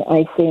thing,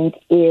 I think,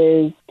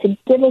 is to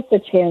give us a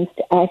chance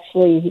to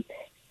actually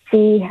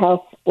see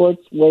how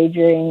sports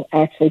wagering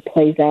actually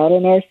plays out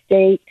in our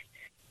state.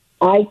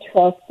 I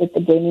trust that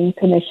the Gaming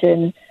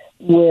Commission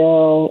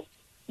will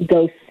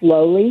go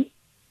slowly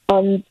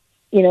on,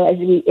 as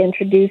we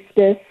introduce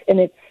this, and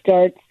it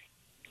starts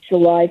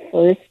July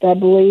 1st, I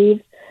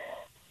believe.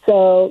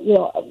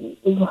 So,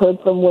 we've heard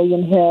from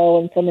William Hill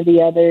and some of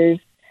the others,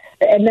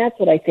 and that's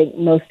what I think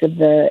most of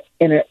the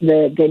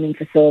gaming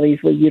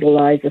facilities will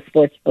utilize, a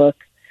sports book,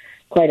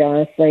 quite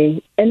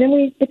honestly. And then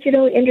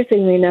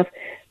interestingly enough,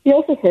 we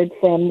also heard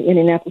from the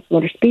Indianapolis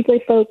Motor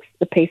Speedway folks,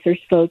 the Pacers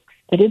folks.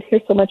 I didn't hear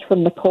so much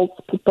from the Colts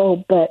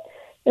people, but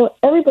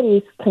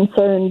everybody's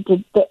concerned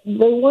that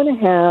they want to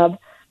have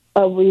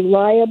a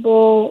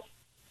reliable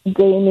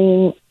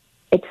gaming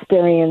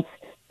experience,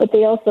 but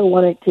they also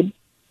want it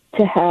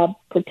to have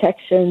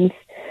protections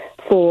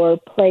for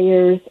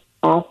players,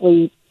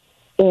 athletes,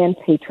 and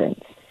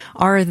patrons.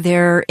 Are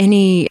there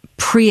any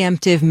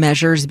preemptive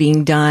measures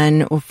being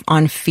done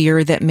on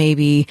fear that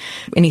maybe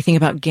anything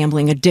about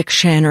gambling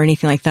addiction or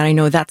anything like that? I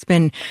know that's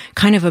been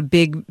kind of a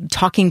big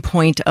talking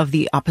point of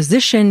the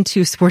opposition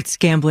to sports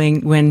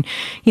gambling when,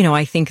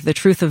 I think the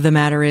truth of the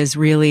matter is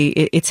really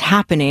it's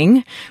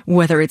happening,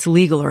 whether it's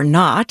legal or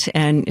not,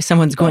 and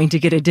someone's going to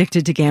get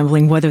addicted to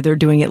gambling, whether they're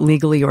doing it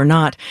legally or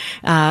not.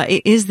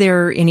 Is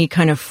there any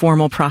kind of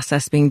formal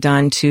process being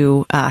done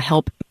to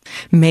help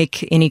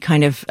make any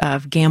kind of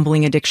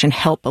gambling addiction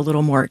help a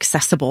little more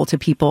accessible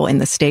to people in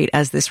the state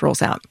as this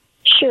rolls out?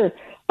 Sure.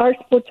 Our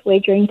sports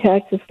wagering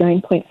tax is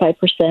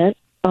 9.5%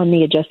 on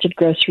the adjusted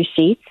gross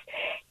receipts,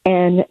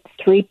 and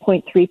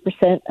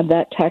 3.3% of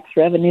that tax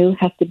revenue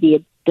has to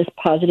be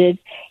deposited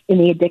in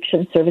the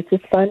Addiction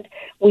Services Fund.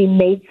 We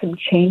made some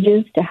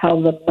changes to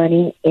how the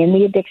money in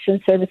the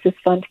Addiction Services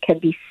Fund can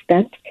be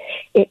spent.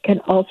 It can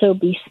also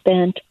be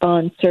spent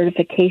on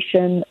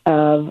certification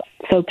of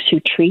folks who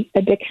treat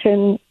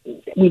addiction.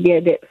 We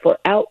did it for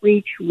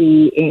outreach.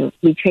 We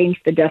changed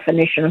the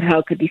definition of how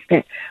it could be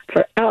spent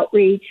for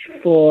outreach,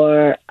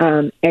 for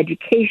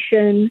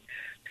education,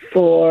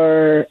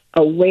 for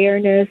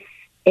awareness,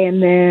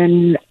 and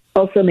then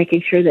also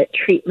making sure that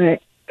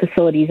treatment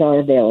facilities are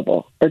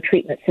available or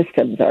treatment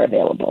systems are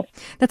available.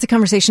 That's a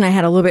conversation I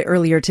had a little bit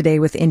earlier today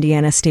with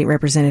Indiana State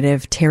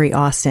Representative Terry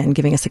Austin,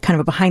 giving us a kind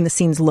of a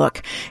behind-the-scenes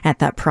look at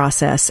that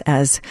process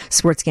as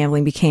sports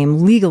gambling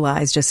became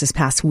legalized just this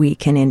past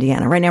week in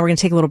Indiana. Right now, we're going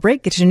to take a little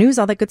break, get you news,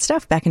 all that good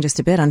stuff. Back in just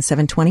a bit on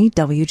 720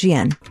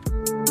 WGN.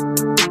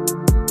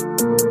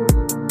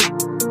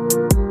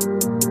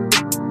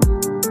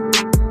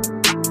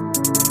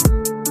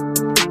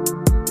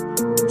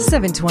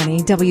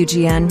 720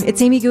 WGN.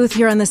 It's Amy Guth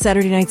here on the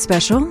Saturday Night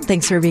Special.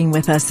 Thanks for being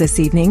with us this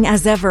evening.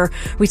 As ever,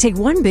 we take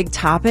one big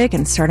topic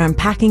and start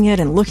unpacking it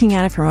and looking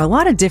at it from a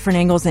lot of different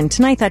angles. And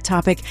tonight that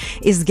topic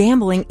is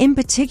gambling, in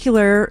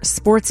particular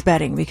sports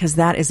betting, because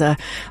that is a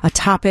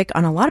topic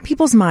on a lot of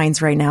people's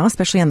minds right now,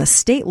 especially on the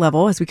state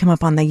level as we come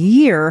up on the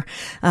year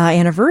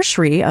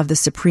anniversary of the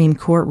Supreme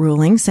Court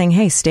ruling saying,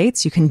 hey,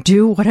 states, you can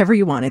do whatever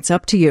you want. It's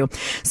up to you.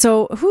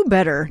 So who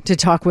better to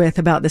talk with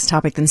about this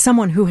topic than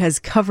someone who has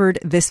covered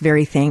this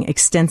very thing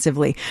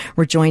extensively?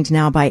 We're joined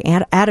now by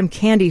Adam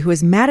Candy, who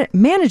is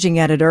managing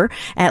editor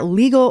at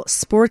Legal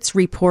Sports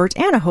Report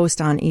and a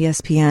host on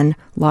ESPN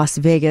Las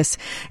Vegas.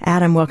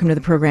 Adam, welcome to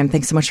the program.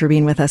 Thanks so much for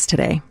being with us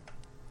today.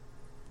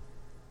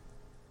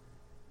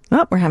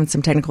 Oh, we're having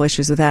some technical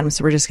issues with Adam,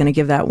 so we're just going to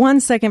give that 1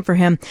 second for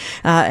him.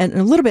 And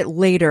a little bit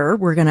later,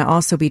 we're going to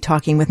also be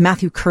talking with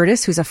Matthew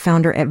Curtis, who's a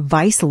founder at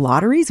Vice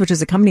Lotteries, which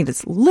is a company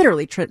that's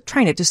literally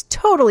trying to just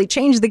totally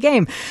change the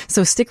game.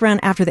 So stick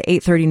around after the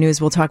 8:30 news.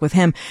 We'll talk with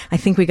him. I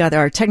think we got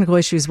our technical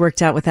issues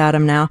worked out with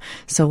Adam now,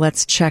 so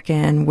let's check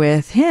in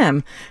with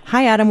him.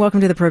 Hi, Adam.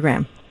 Welcome to the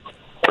program.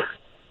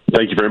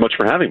 Thank you very much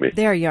for having me.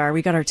 There you are.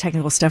 We got our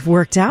technical stuff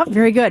worked out.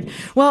 Very good.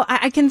 Well,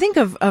 I can think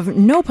of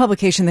no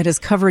publication that has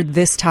covered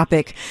this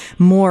topic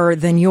more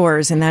than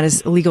yours, and that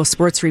is Legal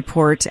Sports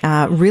Report.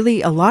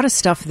 Really a lot of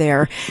stuff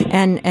there.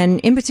 And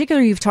in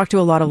particular, you've talked to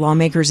a lot of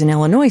lawmakers in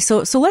Illinois.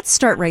 So let's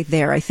start right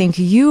there. I think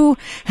you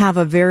have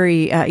a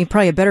very,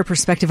 probably a better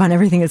perspective on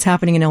everything that's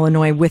happening in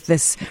Illinois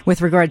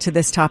with regard to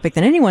this topic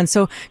than anyone.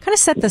 So kind of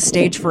set the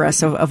stage for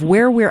us of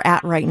where we're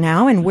at right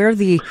now and where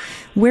the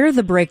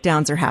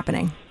breakdowns are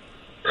happening.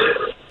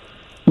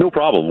 No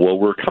problem. Well,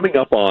 we're coming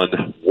up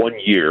on 1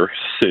 year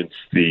since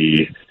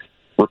the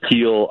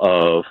repeal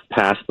of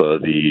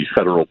PASPA, the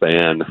federal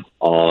ban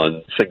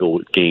on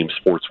single-game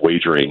sports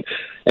wagering.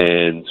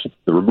 And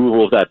the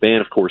removal of that ban,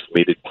 of course,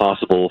 made it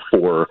possible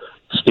for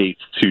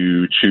states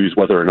to choose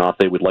whether or not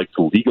they would like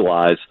to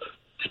legalize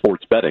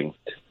sports betting.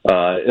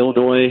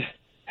 Illinois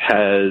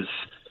has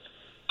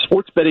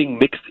sports betting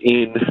mixed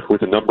in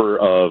with a number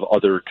of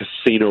other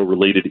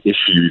casino-related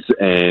issues,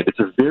 and it's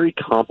a very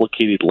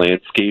complicated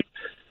landscape.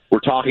 We're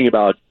talking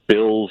about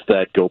bills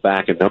that go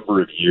back a number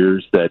of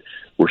years that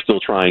we're still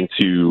trying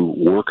to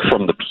work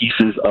from the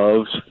pieces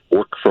of,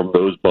 work from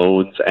those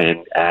bones,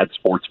 and add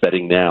sports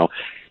betting now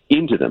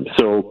into them.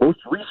 So most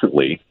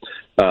recently,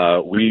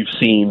 we've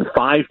seen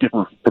 5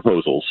 different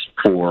proposals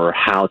for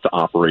how to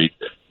operate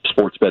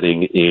sports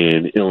betting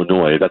in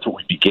Illinois. That's what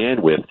we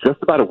began with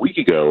just about a week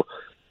ago.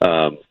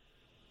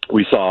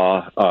 We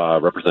saw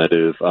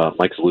Representative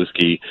Mike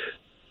Zalewski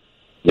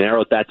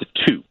narrowed that to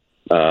 2.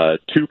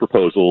 2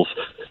 proposals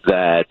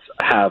that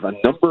have a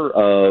number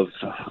of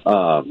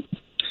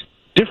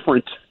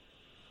different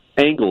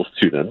angles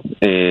to them.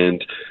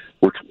 And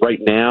right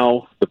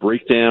now, the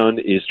breakdown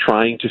is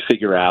trying to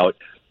figure out,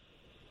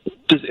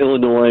 does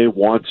Illinois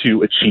want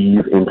to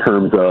achieve in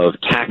terms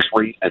of tax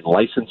rate and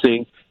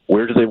licensing?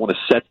 Where do they want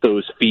to set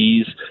those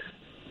fees?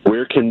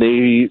 Where can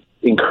they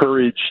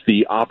encourage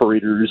the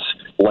operators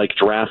like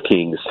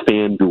DraftKings,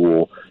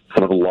 FanDuel,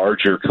 some of the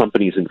larger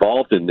companies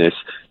involved in this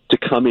to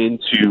come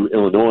into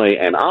Illinois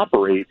and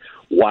operate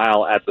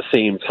while at the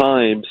same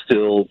time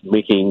still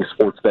making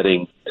sports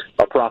betting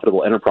a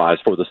profitable enterprise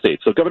for the state?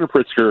 So Governor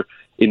Pritzker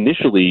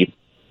initially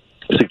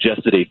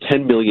suggested a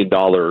 $10 million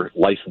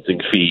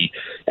licensing fee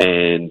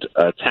and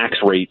a tax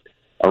rate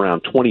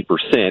around 20%.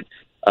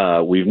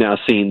 We've now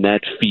seen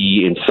that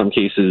fee in some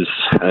cases,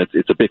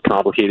 it's a bit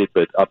complicated,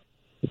 but up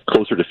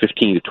closer to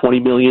 15 to 20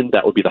 million.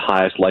 That would be the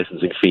highest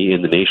licensing fee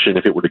in the nation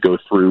if it were to go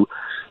through,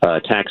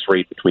 tax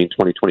rate between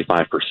 20 and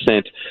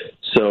 25%.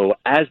 So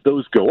as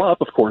those go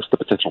up, of course, the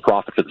potential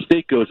profit for the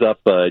state goes up.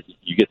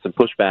 You get some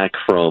pushback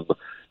from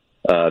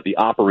the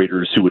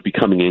operators who would be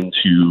coming in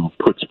to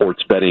put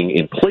sports betting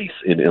in place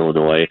in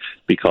Illinois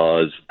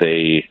because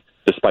they,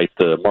 despite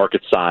the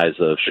market size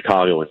of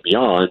Chicago and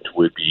beyond,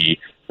 would be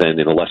then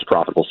in a less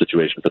profitable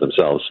situation for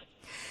themselves.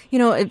 You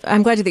know,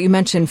 I'm glad that you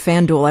mentioned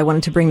FanDuel. I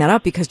wanted to bring that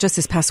up because just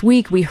this past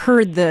week, we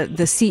heard the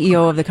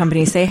CEO of the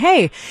company say,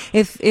 hey,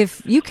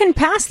 if you can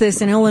pass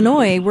this in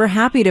Illinois, we're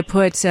happy to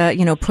put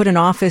an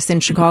office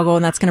in Chicago,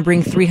 and that's going to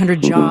bring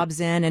 300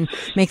 jobs in and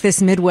make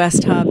this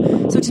Midwest hub.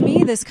 So to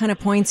me, this kind of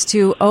points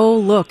to, oh,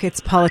 look,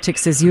 it's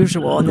politics as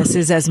usual, and this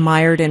is as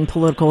mired in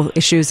political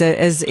issues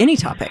as any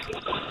topic.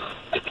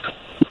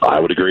 I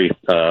would agree.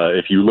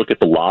 If you look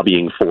at the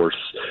lobbying force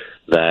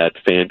that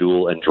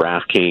FanDuel and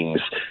DraftKings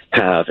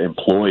have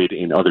employed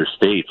in other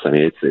states, I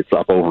mean, it's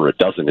up over a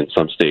dozen in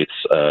some states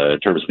in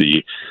terms of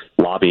the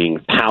lobbying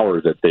power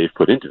that they've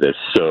put into this.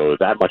 So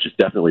that much is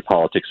definitely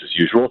politics as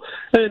usual.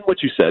 And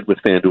what you said with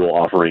FanDuel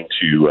offering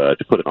to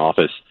put an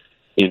office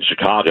in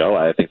Chicago,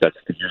 I think that's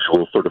the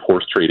usual sort of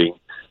horse trading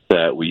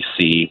that we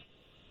see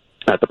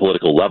at the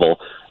political level.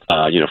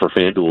 For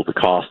FanDuel, the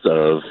cost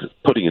of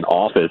putting an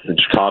office in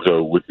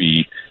Chicago would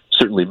be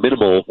certainly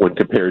minimal when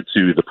compared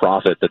to the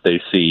profit that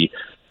they see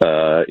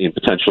in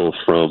potential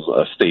from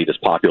a state as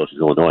populous as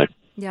Illinois.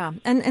 Yeah.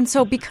 And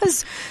so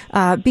because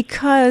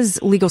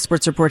Legal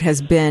Sports Report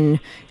has been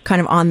kind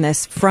of on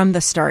this from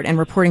the start and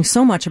reporting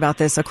so much about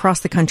this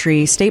across the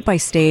country, state by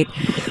state,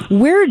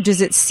 where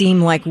does it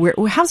seem like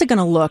how's it going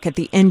to look at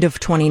the end of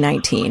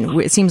 2019?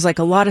 It seems like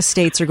a lot of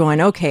states are going,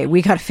 okay,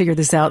 we got to figure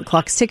this out.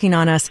 Clock's ticking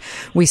on us.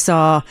 We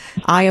saw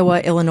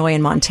Iowa, Illinois,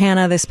 and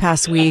Montana this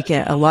past week.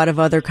 A lot of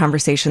other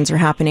conversations are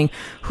happening.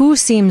 Who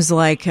seems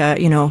like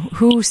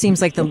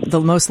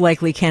the most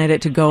likely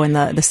candidate to go in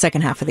the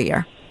second half of the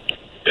year?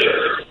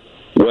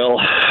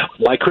 Well,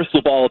 my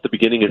crystal ball at the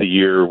beginning of the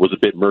year was a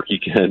bit murky,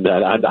 and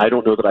I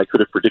don't know that I could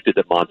have predicted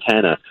that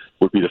Montana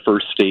would be the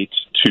first state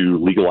to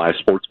legalize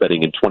sports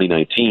betting in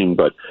 2019,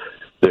 but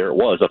there it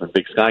was up in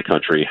Big Sky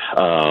Country.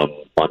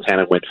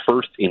 Montana went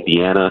first,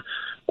 Indiana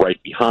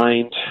right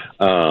behind.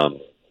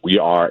 We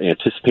are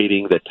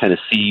anticipating that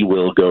Tennessee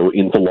will go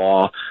into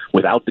law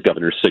without the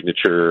governor's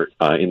signature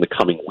in the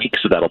coming weeks,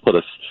 so that'll put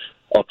us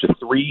up to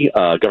 3.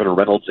 Governor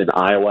Reynolds in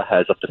Iowa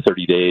has up to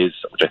 30 days,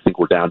 which I think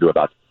we're down to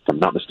about, if I'm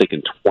not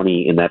mistaken,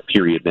 20 in that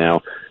period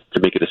now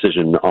to make a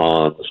decision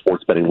on the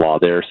sports betting law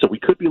there. So we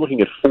could be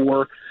looking at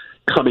 4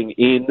 coming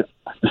in.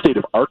 The state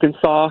of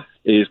Arkansas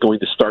is going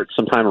to start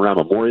sometime around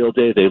Memorial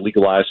Day. They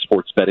legalized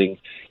sports betting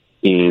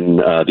in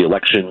the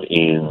election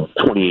in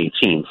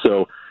 2018.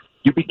 So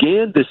you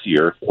began this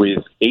year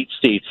with 8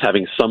 states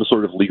having some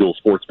sort of legal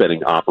sports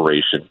betting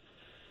operation.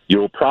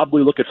 You'll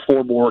probably look at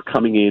 4 more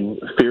coming in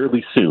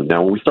fairly soon.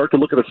 Now, when we start to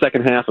look at the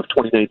second half of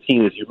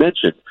 2019, as you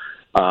mentioned,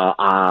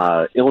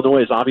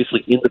 Illinois is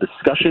obviously in the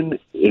discussion.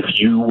 If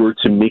you were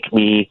to make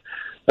me,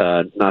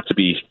 not to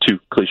be too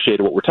cliche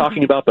to what we're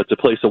talking about, but to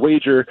place a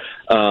wager,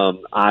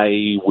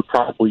 I would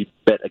probably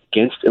bet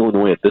against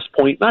Illinois at this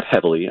point. Not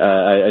heavily.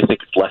 I think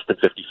it's less than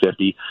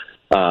 50-50.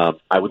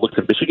 I would look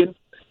to Michigan.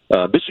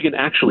 Michigan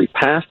actually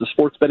passed the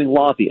sports betting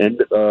law at the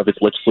end of its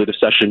legislative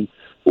session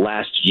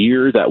last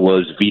year. That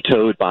was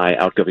vetoed by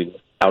outgoing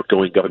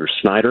Governor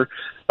Snyder.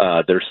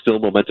 There's still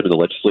momentum in the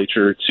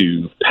legislature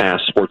to pass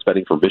sports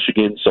betting for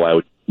Michigan, so I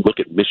would look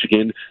at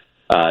Michigan.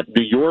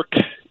 New York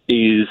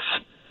is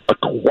a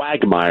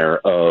quagmire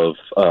of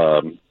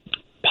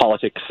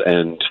politics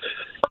and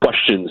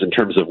questions in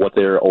terms of what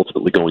they're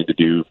ultimately going to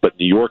do, but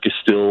New York is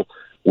still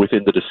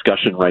within the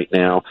discussion right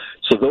now.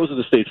 So those are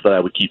the states that I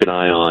would keep an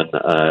eye on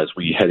as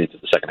we head into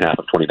the second half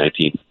of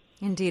 2019.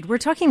 Indeed. We're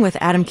talking with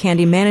Adam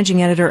Candee,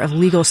 managing editor of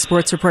Legal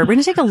Sports Report. We're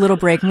going to take a little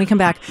break. When we come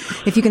back,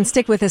 if you can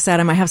stick with us,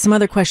 Adam, I have some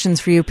other questions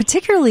for you,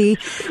 particularly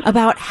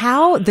about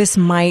how this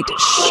might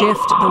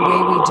shift the way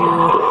we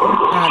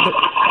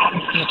do I'm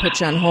going to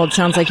put you on hold.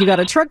 Sounds like you got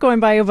a truck going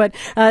by you, but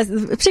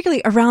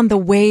particularly around the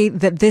way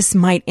that this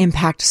might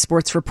impact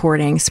sports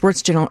reporting,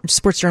 sports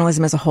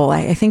journalism as a whole.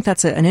 I think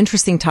that's an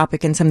interesting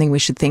topic and something we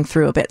should think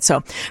through a bit.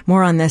 So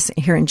more on this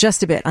here in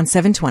just a bit on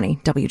 720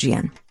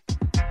 WGN.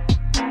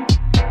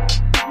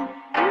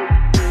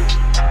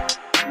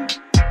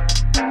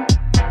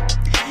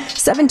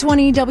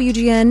 720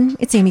 WGN.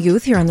 It's Amy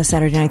Guth here on the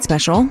Saturday Night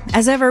Special.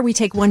 As ever, we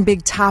take one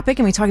big topic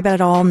and we talk about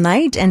it all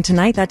night. And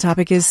tonight, that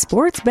topic is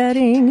sports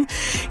betting.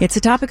 It's a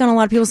topic on a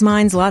lot of people's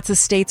minds. Lots of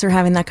states are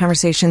having that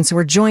conversation. So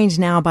we're joined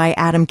now by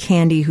Adam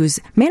Candee, who's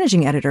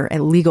managing editor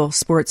at Legal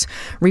Sports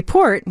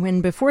Report.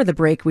 When before the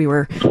break, we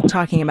were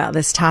talking about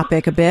this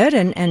topic a bit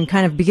and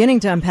kind of beginning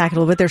to unpack it a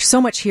little bit. There's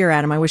so much here,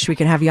 Adam. I wish we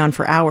could have you on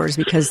for hours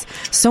because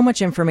so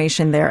much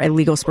information there at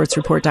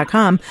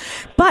legalsportsreport.com.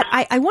 But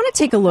I want to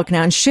take a look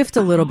now and shift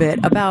a little bit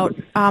bit about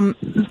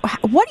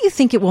what do you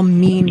think it will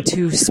mean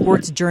to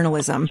sports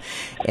journalism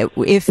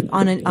if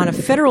on a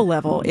federal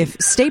level, if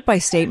state by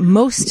state,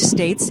 most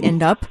states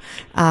end up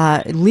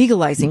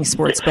legalizing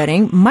sports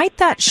betting? Might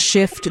that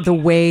shift the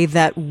way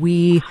that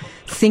we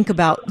think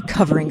about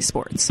covering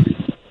sports?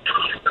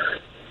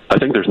 I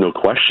think there's no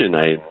question.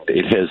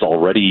 It has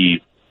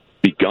already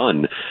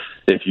begun.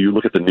 If you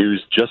look at the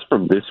news just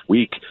from this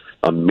week,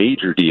 a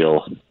major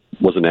deal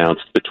was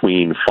announced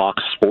between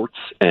Fox Sports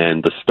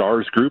and the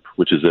Stars Group,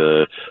 which is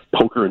a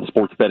poker and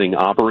sports betting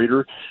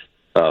operator.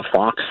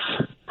 Fox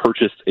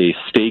purchased a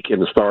stake in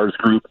the Stars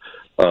Group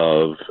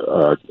of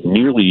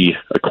nearly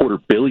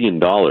 $250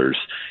 million,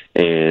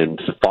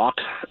 and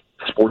Fox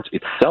Sports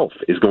itself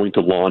is going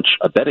to launch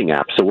a betting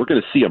app. So we're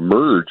going to see a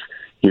merge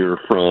here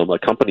from a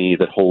company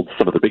that holds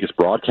some of the biggest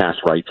broadcast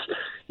rights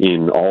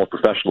in all of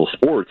professional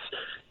sports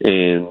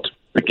and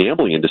the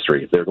gambling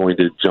industry. They're going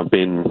to jump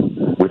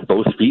in with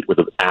both feet with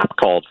an app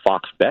called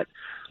Fox Bet.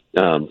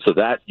 So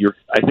that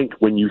I think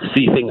when you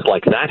see things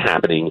like that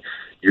happening,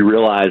 you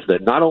realize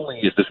that not only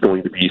is this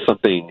going to be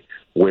something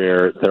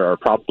where there are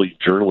probably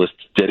journalists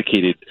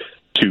dedicated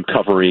to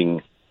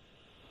covering,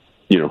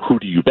 who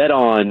do you bet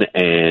on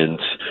and,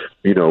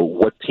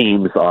 what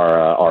teams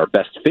are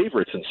best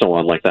favorites and so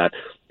on like that.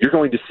 You're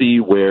going to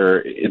see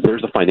where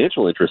there's a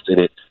financial interest in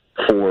it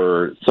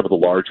for some of the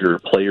larger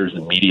players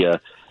in media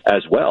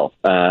as well.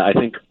 I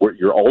think what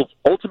you're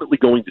ultimately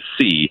going to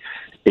see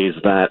is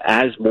that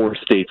as more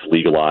states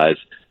legalize,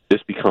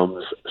 this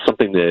becomes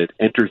something that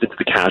enters into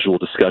the casual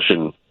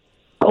discussion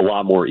a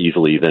lot more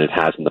easily than it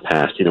has in the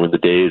past. In the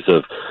days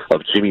of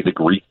Jimmy the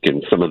Greek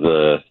and some of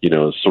the,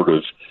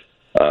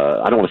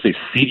 I don't want to say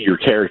seedier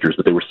characters,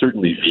 but they were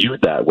certainly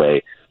viewed that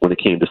way when it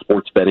came to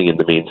sports betting in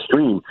the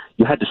mainstream.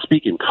 You had to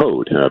speak in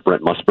code.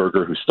 Brent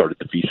Musburger, who started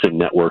the VSiN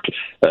network,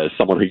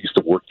 someone who used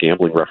to work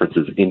gambling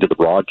references into the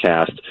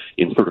broadcast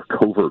in sort of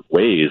covert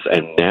ways,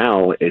 and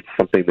now it's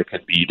something that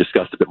can be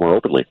discussed a bit more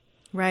openly.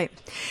 Right.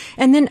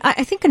 And then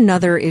I think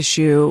another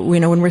issue,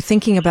 when we're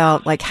thinking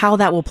about like how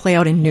that will play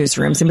out in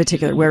newsrooms in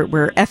particular,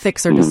 where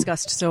ethics are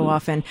discussed so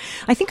often,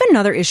 I think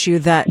another issue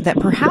that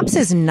perhaps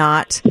is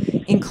not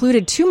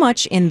included too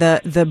much in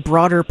the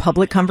broader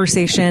public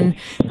conversation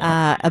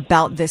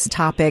about this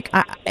topic,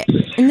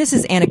 and this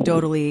is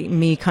anecdotally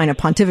me kind of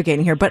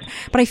pontificating here, but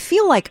I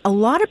feel like a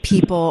lot of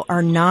people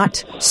are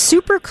not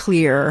super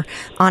clear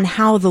on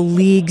how the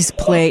leagues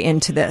play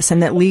into this,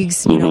 and that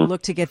leagues,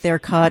 look to get their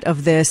cut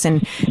of this,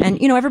 and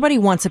everybody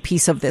wants a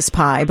piece of this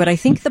pie. But I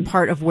think the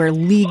part of where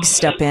leagues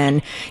step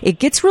in, it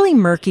gets really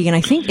murky, and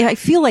I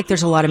feel like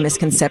there's a lot of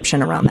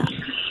misconception around that.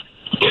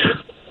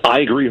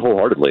 I agree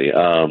wholeheartedly.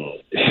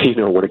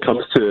 When it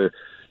comes to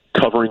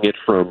covering it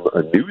from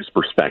a news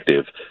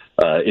perspective,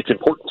 it's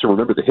important to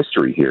remember the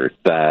history here,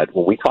 that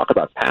when we talk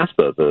about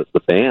PASPA, the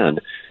ban,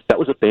 that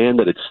was a ban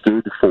that had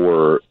stood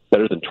for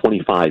better than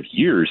 25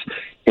 years.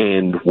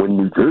 And when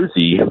New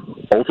Jersey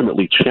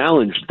ultimately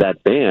challenged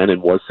that ban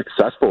and was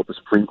successful at the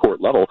Supreme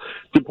Court level,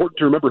 it's important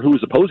to remember who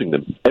was opposing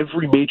them.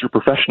 Every major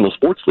professional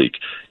sports league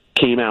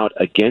came out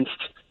against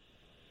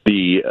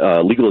the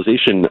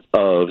legalization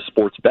of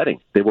sports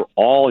betting. They were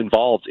all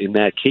involved in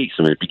that case.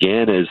 I mean, it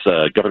began as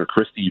Governor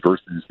Christie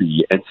versus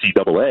the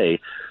NCAA,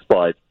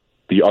 but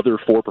the other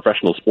four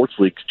professional sports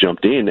leagues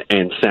jumped in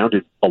and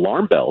sounded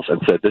alarm bells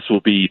and said this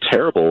will be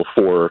terrible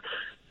for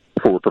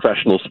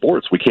professional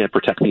sports. We can't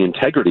protect the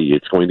integrity.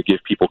 It's going to give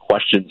people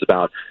questions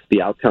about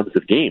the outcomes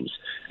of games.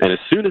 And as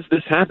soon as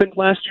this happened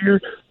last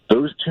year,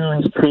 those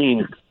tunes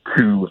changed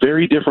to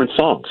very different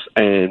songs,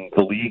 and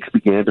the leagues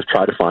began to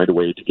try to find a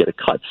way to get a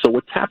cut. So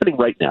what's happening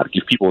right now, to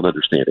give people an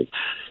understanding,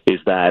 is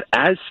that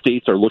as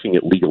states are looking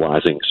at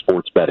legalizing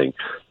sports betting,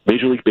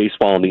 Major League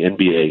Baseball and the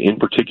NBA in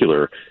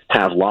particular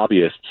have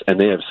lobbyists, and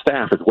they have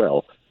staff as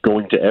well,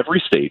 going to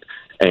every state,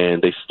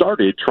 and they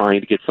started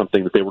trying to get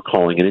something that they were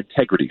calling an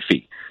integrity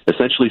fee,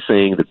 essentially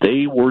saying that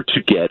they were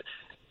to get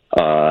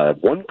 1%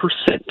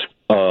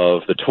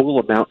 of the total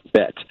amount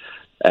bet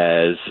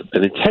as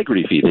an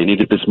integrity fee. They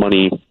needed this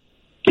money,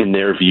 in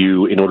their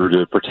view, in order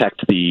to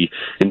protect the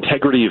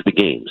integrity of the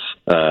games.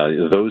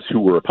 Those who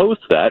were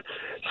opposed to that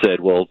said,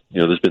 well,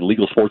 there's been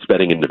legal sports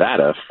betting in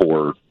Nevada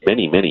for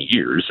many, many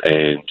years,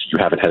 and you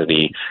haven't had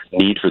any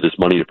need for this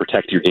money to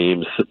protect your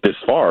games this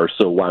far,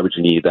 so why would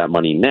you need that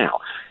money now?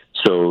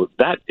 So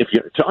that,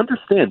 to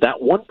understand that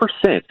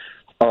 1%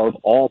 of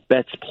all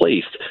bets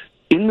placed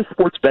in the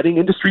sports betting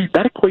industry,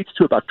 that equates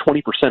to about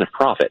 20% of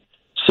profit.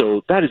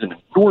 So that is an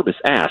enormous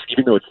ask,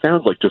 even though it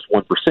sounds like just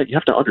 1%. You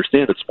have to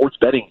understand that sports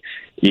betting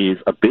is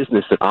a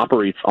business that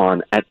operates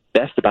on, at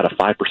best, about a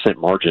 5%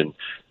 margin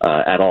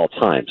at all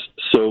times.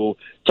 So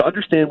to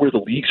understand where the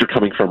leagues are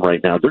coming from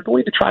right now, they're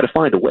going to try to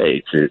find a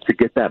way to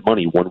get that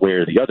money one way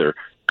or the other.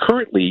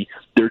 Currently,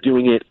 they're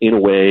doing it in a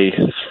way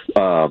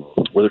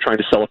where they're trying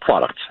to sell a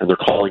product, and they're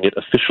calling it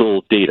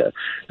official data.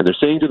 And they're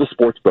saying to the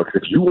sports books,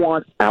 if you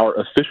want our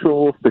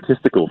official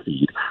statistical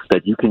feed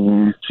that you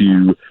can use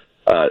to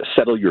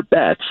settle your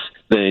bets,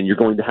 then you're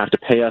going to have to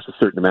pay us a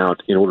certain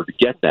amount in order to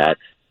get that.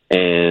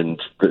 And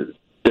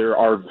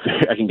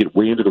I can get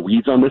way into the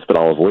weeds on this, but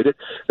I'll avoid it.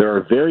 There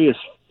are various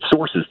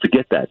sources to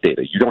get that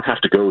data. You don't have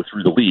to go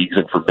through the leagues,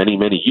 and for many,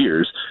 many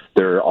years,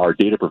 there are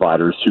data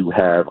providers who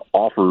have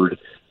offered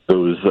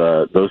those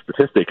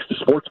statistics to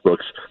sports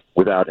books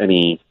without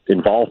any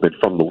involvement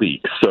from the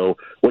league. So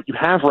what you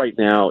have right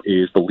now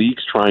is the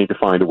leagues trying to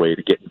find a way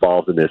to get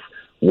involved in this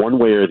one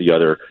way or the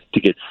other to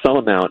get some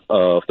amount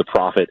of the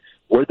profit.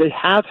 Where they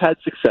have had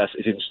success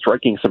is in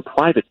striking some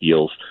private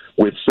deals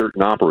with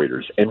certain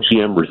operators.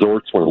 MGM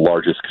Resorts, one of the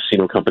largest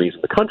casino companies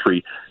in the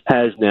country,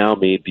 has now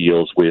made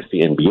deals with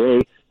the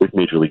NBA, with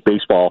Major League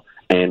Baseball,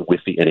 and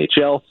with the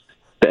NHL.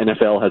 The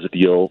NFL has a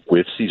deal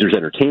with Caesars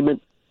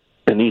Entertainment,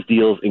 and these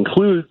deals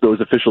include those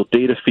official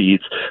data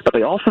feeds, but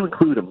they also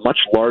include a much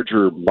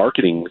larger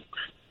marketing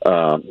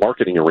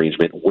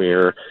arrangement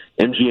where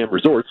MGM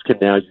Resorts can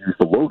now use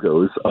the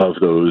logos of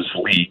those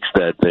leagues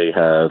that they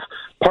have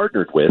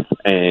partnered with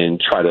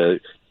and try to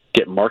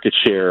get market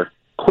share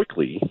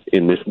quickly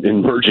in this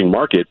emerging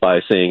market by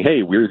saying,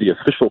 hey, we're the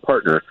official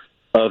partner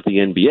of the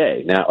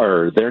NBA. Now,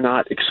 they're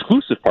not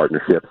exclusive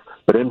partnerships,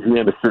 but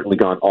MGM has certainly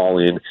gone all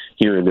in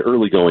here in the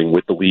early going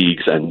with the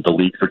leagues, and the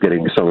leagues are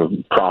getting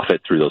some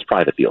profit through those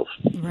private deals.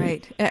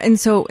 Right. And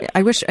so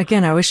I wish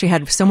we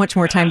had so much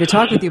more time to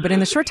talk with you, but in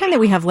the short time that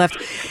we have left,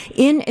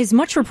 in as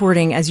much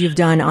reporting as you've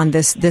done on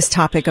this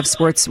topic of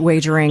sports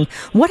wagering,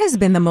 what has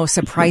been the most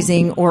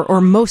surprising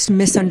or most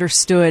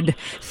misunderstood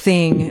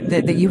thing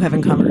that you have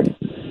uncovered?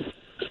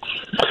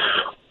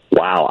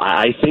 Wow.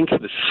 I think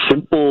the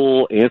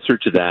simple answer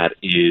to that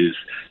is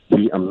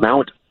the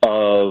amount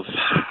of,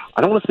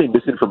 I don't want to say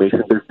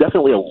misinformation, there's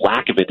definitely a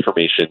lack of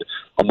information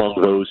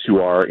among those who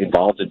are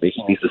involved in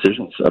making these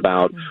decisions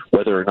about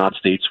whether or not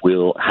states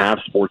will have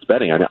sports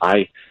betting.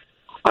 I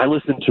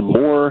listen to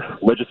more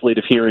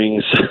legislative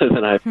hearings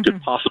than I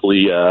could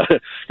possibly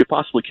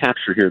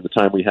capture here in the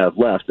time we have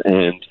left,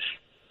 and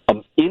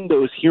in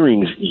those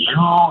hearings, you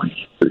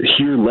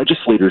hear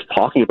legislators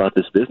talking about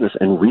this business,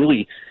 and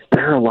really,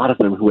 there are a lot of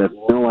them who have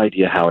no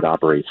idea how it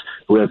operates,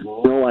 who have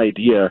no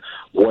idea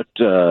what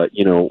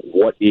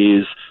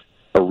is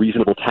a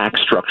reasonable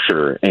tax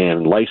structure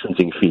and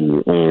licensing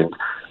fee, and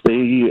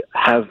they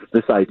have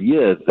this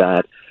idea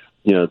that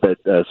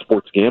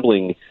sports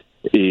gambling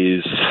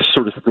is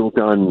sort of still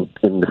done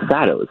in the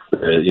shadows.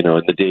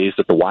 In the days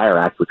that the Wire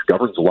Act, which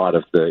governs a lot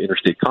of the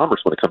interstate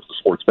commerce when it comes to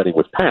sports betting,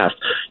 was passed,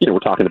 we're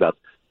talking about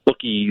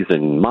bookies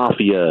and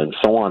mafia and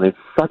so on. It's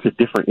such a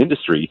different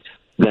industry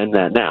than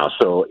that now.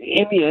 So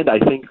in the end, I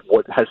think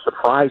what has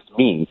surprised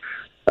me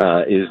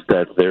is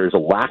that there's a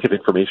lack of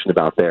information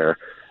about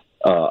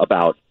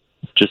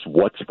just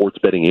what sports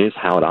betting is,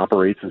 how it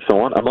operates, and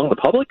so on. Among the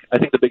public, I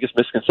think the biggest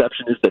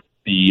misconception is that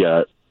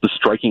the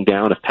striking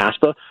down of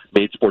PASPA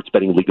made sports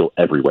betting legal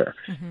everywhere.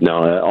 Mm-hmm.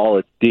 Now, all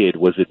it did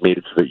was it made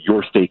it so that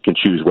your state can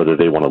choose whether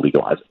they want to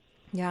legalize it.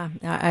 Yeah,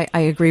 I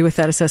agree with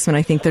that assessment.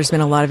 I think there's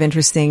been a lot of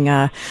interesting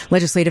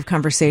legislative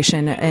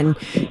conversation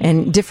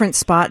and different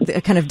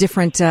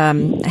different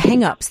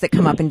hang-ups that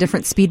come up and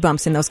different speed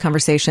bumps in those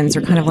conversations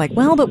are kind of like,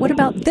 well, but what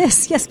about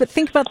this? Yes, but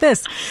think about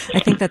this. I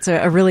think that's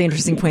a really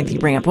interesting point that you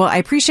bring up. Well, I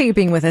appreciate you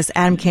being with us,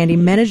 Adam Candee,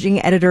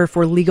 Managing Editor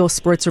for Legal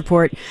Sports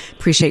Report.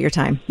 Appreciate your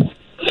time.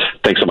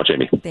 Thanks so much,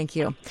 Amy. Thank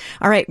you.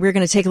 All right, we're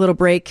going to take a little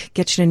break,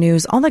 get you to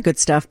news, all that good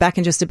stuff. Back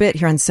in just a bit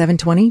here on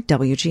 720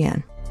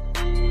 WGN.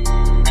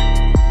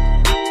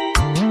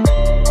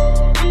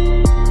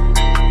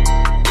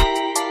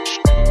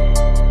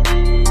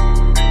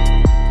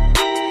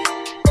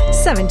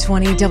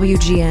 720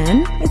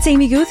 WGN. It's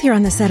Amy Guth here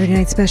on the Saturday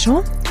Night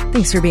Special.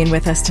 Thanks for being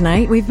with us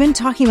tonight. We've been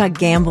talking about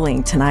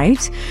gambling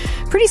tonight.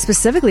 Pretty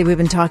specifically, we've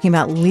been talking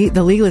about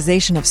the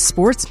legalization of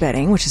sports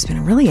betting, which has been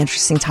a really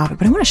interesting topic,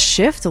 but I want to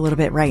shift a little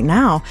bit right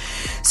now.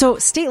 So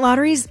state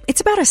lotteries, it's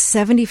about a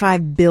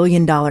 $75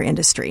 billion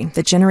industry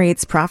that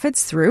generates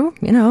profits through,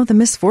 the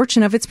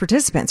misfortune of its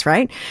participants,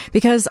 right?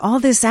 Because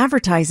all this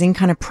advertising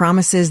kind of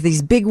promises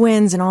these big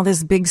wins and all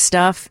this big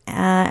stuff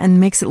and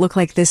makes it look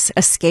like this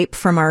escape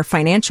from our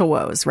financial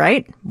woes,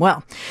 right?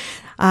 Well,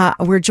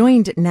 we're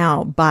joined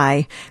now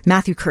by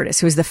Matthew Curtis,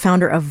 who is the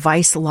founder of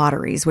Vice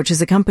Lotteries, which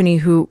is a company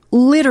who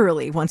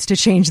literally wants to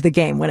change the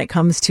game when it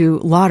comes to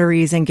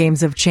lotteries and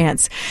games of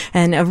chance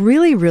in a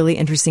really, really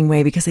interesting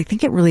way, because I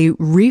think it really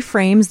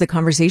reframes the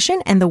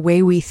conversation and the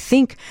way we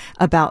think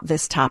about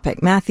this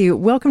topic. Matthew,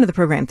 welcome to the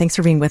program. Thanks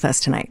for being with us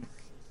tonight.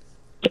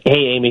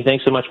 Hey, Amy,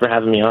 thanks so much for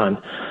having me on.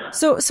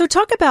 So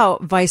talk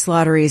about Vice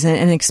Lotteries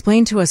and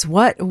explain to us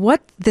what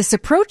this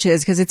approach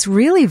is, because it's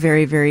really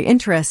very, very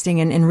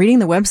interesting. And reading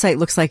the website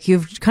looks like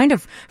you've kind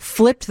of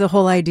flipped the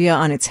whole idea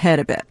on its head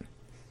a bit.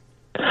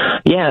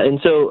 Yeah, and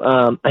so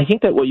I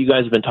think that what you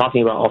guys have been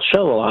talking about all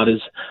show a lot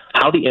is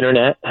how the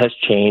internet has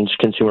changed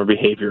consumer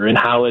behavior and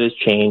how it has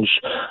changed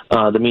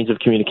the means of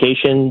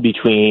communication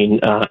between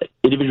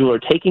individuals who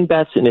are taking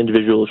bets and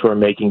individuals who are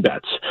making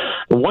bets.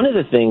 And one of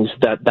the things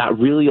that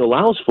really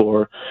allows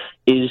for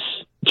is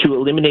to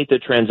eliminate the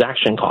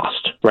transaction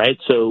cost, right?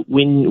 So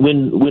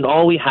when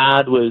all we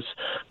had was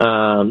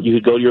you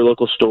could go to your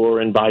local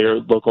store and buy your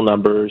local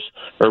numbers,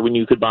 or when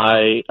you could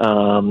buy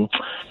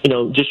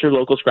just your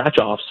local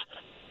scratch-offs,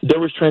 there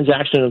was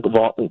transaction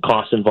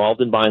costs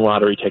involved in buying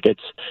lottery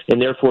tickets,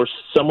 and therefore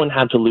someone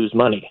had to lose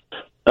money.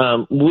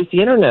 With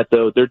the internet,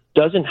 though, there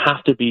doesn't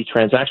have to be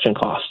transaction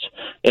costs.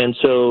 And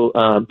so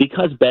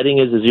because betting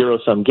is a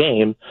zero-sum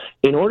game,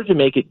 in order to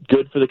make it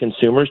good for the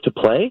consumers to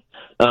play,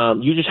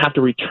 you just have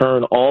to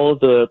return all of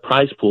the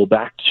prize pool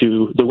back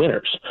to the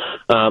winners.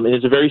 And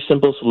it's a very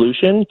simple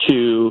solution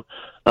to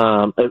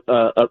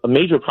a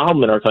major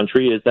problem in our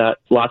country is that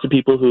lots of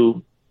people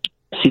who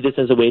see this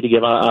as a way to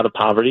get out of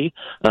poverty,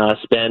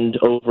 spend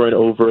over and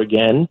over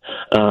again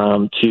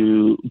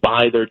to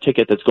buy their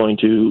ticket that's going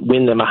to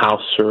win them a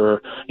house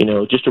or,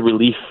 just a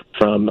relief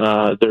from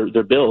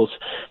their bills.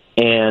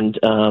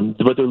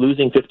 But they're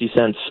losing 50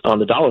 cents on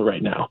the dollar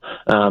right now.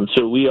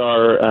 So we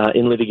are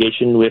in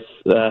litigation with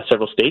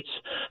several states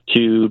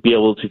to be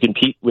able to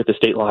compete with the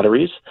state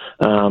lotteries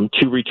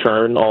to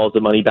return all of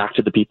the money back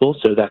to the people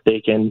so that they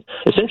can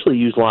essentially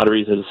use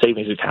lotteries as a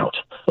savings account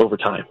over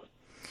time.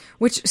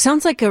 Which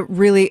sounds like a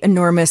really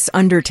enormous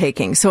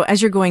undertaking. So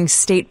as you're going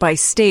state by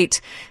state,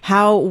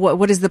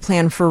 what is the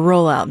plan for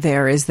rollout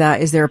there? Is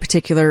there a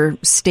particular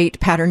state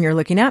pattern you're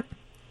looking at?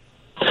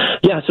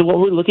 Yeah, so what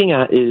we're looking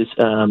at is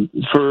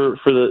for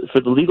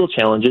the legal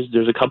challenges,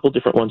 there's a couple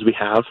different ones we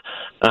have.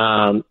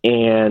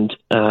 And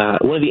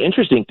one of the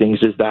interesting things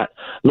is that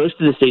most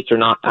of the states are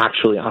not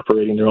actually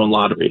operating their own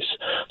lotteries.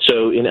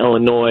 So in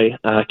Illinois,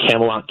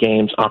 Camelot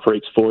Games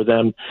operates for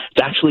them.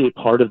 It's actually a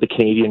part of the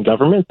Canadian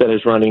government that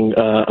is running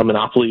a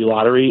monopoly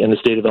lottery in the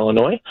state of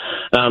Illinois.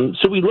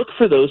 So we look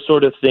for those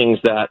sort of things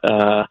that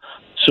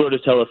sort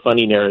of tell a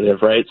funny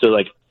narrative, right? So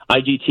like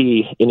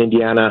IGT in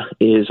Indiana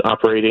is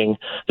operating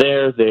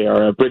there. They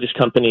are a British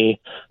company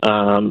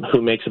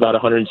who makes about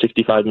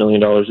 $165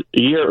 million a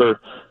year, or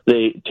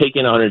they take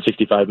in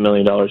 $165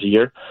 million a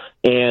year.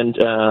 And,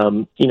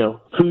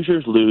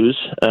 Hoosiers lose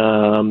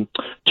at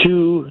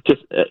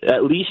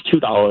least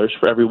 $2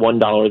 for every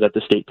 $1 that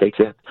the state takes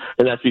in,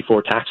 and that's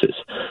before taxes.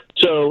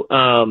 So,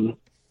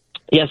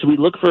 so we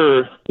look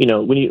for,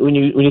 when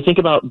you think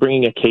about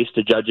bringing a case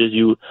to judges,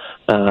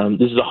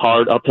 this is a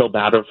hard uphill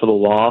battle for the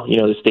law.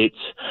 The states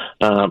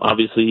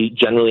obviously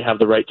generally have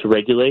the right to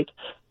regulate.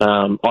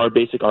 Our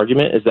basic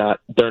argument is that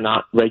they're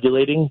not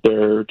regulating;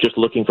 they're just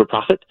looking for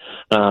profit.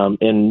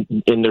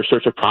 And in their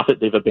search of profit,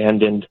 they've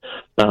abandoned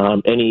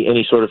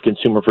any sort of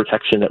consumer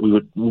protection that we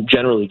would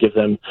generally give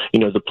them,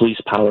 the police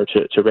power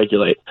to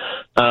regulate.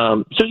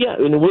 And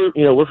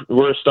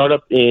we're a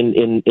startup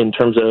in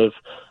terms of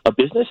a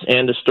business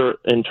and a start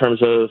in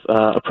terms of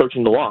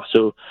approaching the law.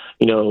 So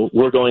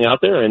we're going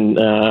out there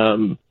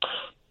and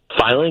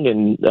filing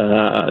and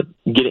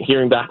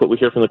hearing back what we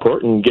hear from the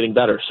court and getting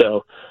better.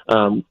 So,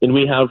 and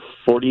we have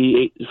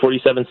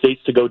 47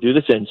 states to go do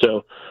this in.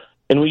 So,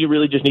 and we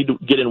really just need to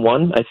get in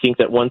one. I think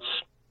that once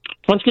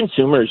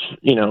consumers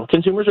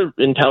are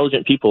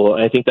intelligent people.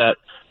 I think that,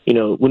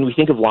 when we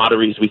think of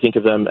lotteries, we think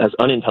of them as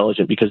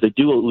unintelligent because they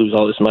do lose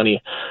all this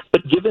money.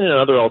 But given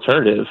another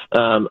alternative,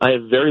 I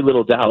have very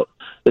little doubt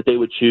that they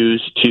would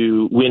choose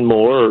to win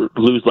more or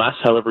lose less,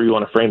 however you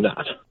want to frame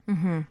that.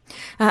 Mm-hmm.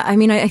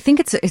 I think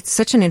it's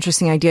such an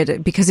interesting idea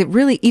because it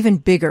really, even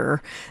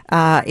bigger,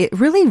 it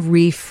really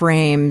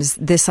reframes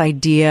this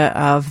idea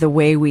of the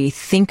way we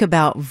think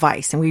about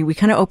vice. And we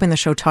kind of opened the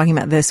show talking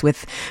about this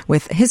with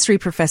history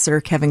professor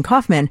Kevin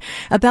Kaufman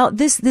about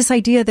this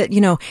idea that,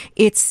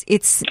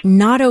 it's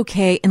not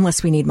okay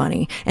unless we need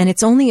money. And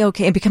it's only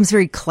okay. It becomes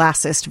very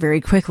classist very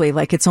quickly.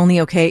 Like it's only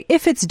okay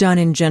if it's done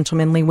in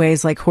gentlemanly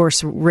ways like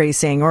horse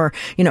racing or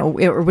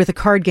with a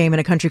card game in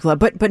a country club,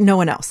 but no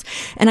one else.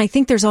 And I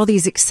think there's all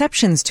these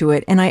exceptions to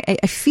it. And I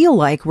feel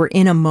like we're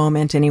in a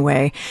moment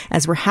anyway,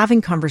 as we're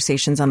having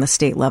conversations on the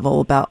state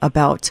level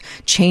about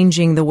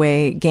changing the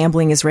way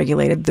gambling is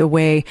regulated, the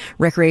way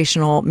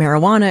recreational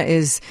marijuana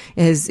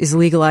is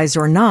legalized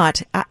or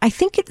not. I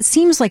think it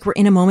seems like we're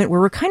in a moment where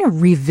we're kind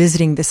of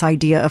revisiting this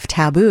idea of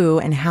taboo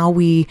and how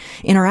we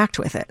interact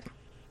with it.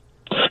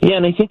 Yeah,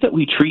 and I think that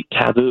we treat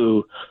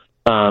taboo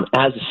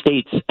as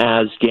states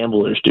as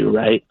gamblers do,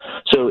 right?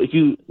 So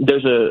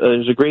there's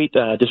a great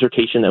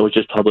dissertation that was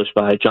just published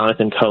by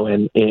Jonathan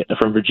Cohen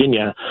from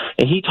Virginia,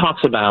 and he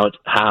talks about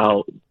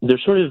how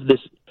there's sort of this.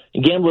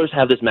 Gamblers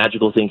have this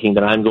magical thinking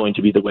that I'm going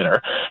to be the winner.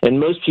 And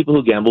most people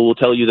who gamble will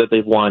tell you that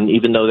they've won,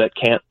 even though that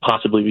can't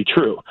possibly be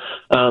true.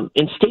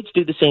 And states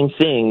do the same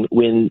thing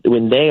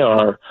when they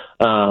are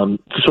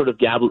sort of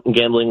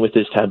gambling with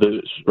these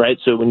taboos, right?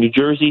 So when New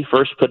Jersey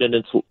first put in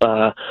its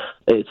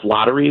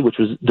lottery, which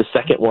was the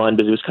second one,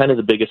 but it was kind of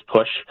the biggest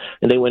push,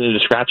 and they went into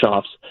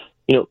scratch-offs,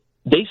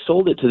 they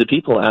sold it to the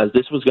people as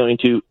this was going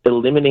to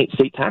eliminate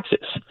state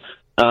taxes.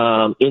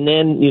 And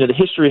then, the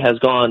history has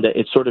gone that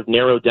it's sort of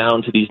narrowed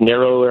down to these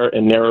narrower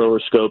and narrower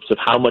scopes of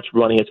how much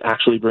money it's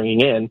actually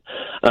bringing in.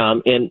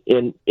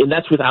 And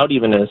that's without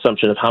even an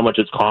assumption of how much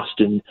it's cost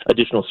in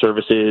additional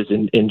services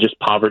and just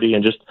poverty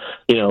and just,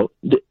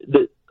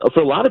 for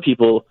a lot of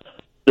people,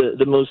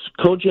 the most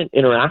cogent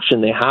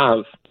interaction they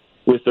have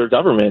with their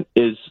government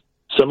is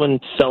someone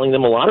selling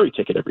them a lottery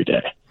ticket every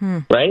day,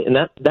 right? And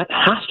that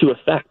has to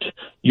affect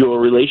your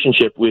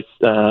relationship with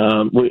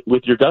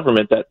your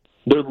government, that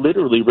they're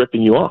literally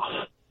ripping you off.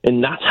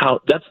 And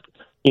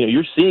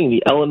you're seeing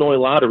the Illinois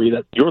lottery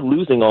that you're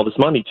losing all this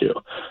money to.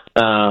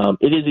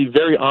 It is a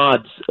very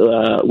odd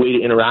way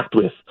to interact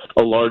with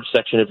a large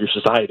section of your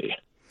society.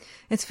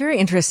 It's very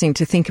interesting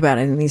to think about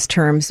it in these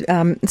terms.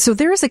 So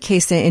there is a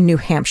case in New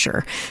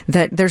Hampshire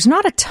that there's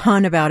not a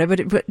ton about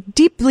it, but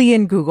deeply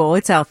in Google,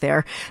 it's out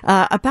there,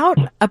 about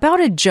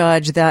a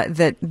judge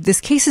that this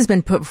case has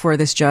been put before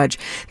this judge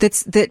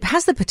that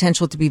has the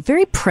potential to be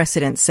very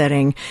precedent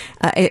setting.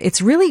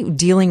 It's really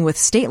dealing with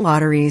state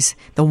lotteries,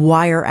 the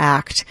Wire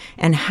Act,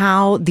 and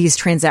how these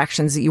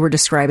transactions that you were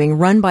describing,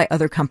 run by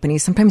other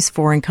companies, sometimes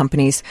foreign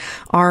companies,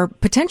 are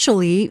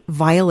potentially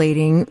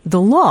violating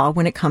the law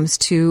when it comes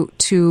to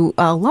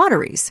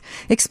lotteries.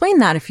 Explain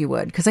that if you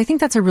would, because I think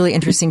that's a really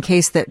interesting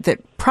case that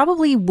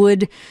probably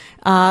would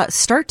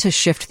start to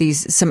shift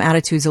some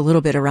attitudes a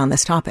little bit around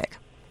this topic.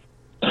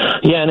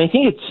 Yeah, and I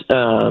think it's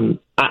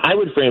I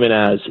would frame it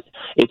as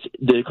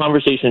the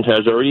conversation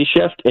has already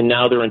shifted, and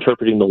now they're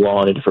interpreting the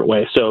law in a different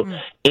way. So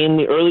in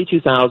the early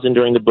 2000s,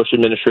 during the Bush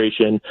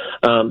administration,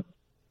 and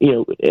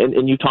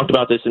you talked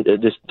about this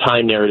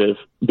time narrative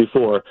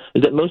before,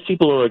 is that most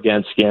people are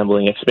against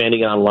gambling. Expanding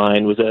it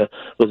online was a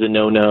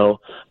no-no.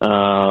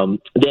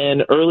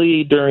 Then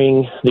early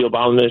during the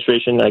Obama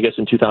administration, I guess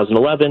in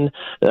 2011,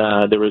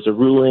 there was a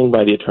ruling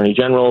by the Attorney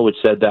General which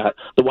said that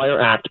the Wire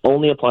Act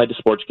only applied to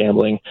sports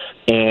gambling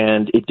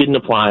and it didn't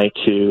apply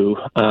to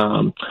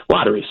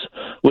lotteries.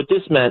 What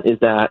this meant is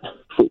that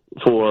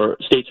for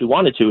states who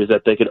wanted to, is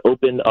that they could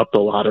open up the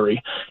lottery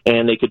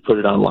and they could put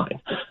it online.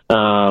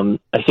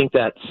 I think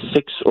that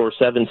 6 or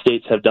 7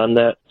 states have done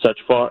that thus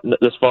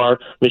far,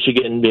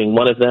 Michigan being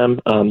one of them.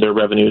 Their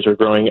revenues are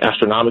growing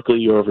astronomically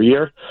year over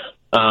year.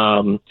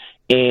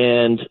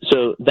 And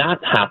so that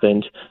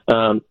happened.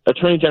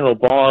 Attorney General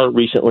Barr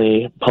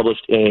recently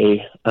published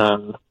a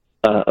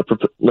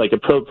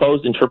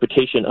proposed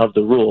interpretation of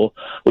the rule,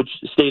 which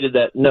stated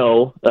that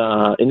no,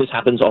 and this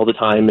happens all the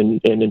time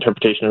in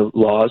interpretation of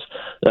laws,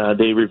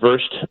 they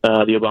reversed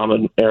the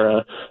Obama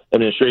era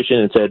administration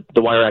and said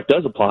the Wire Act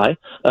does apply,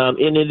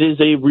 and it is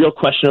a real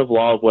question of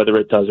law of whether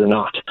it does or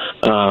not.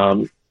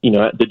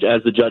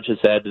 As the judge has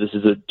said, this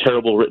is a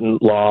terrible written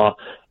law,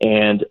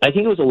 and I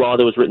think it was a law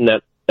that was written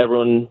that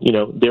everyone,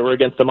 they were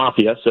against the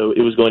mafia, so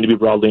it was going to be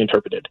broadly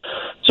interpreted.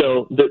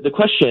 So the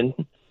question,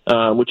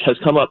 which has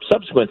come up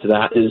subsequent to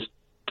that, is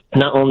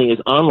not only is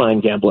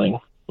online gambling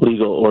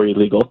legal or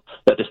illegal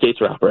that the states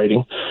are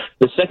operating,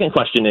 the second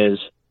question is,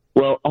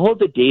 well, all of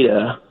the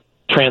data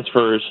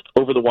transfers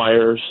over the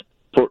wires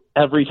for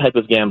every type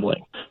of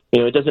gambling.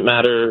 It doesn't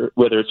matter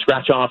whether it's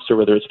scratch-offs or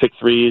whether it's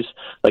pick-threes.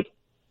 Like,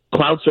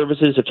 cloud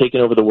services have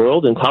taken over the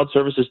world, and cloud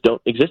services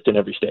don't exist in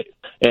every state,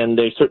 and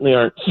they certainly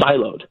aren't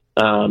siloed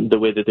the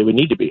way that they would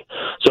need to be.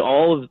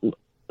 So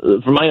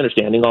from my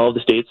understanding, all of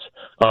the states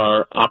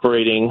are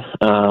operating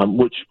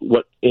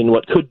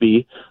what could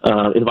be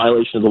in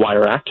violation of the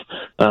Wire Act,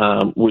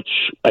 which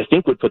I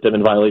think would put them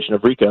in violation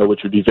of RICO,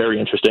 which would be very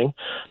interesting.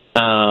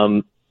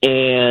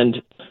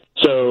 And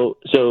so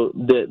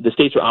the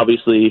states are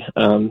obviously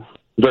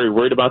very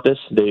worried about this.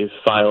 They've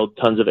filed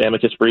tons of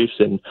amicus briefs,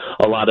 and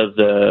a lot of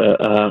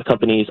the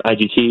companies,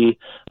 IGT,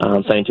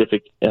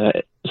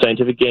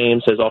 Scientific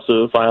Games, has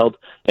also filed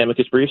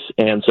amicus briefs,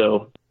 and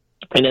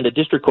at a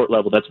district court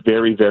level, that's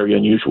very, very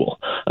unusual.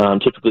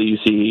 Typically, you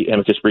see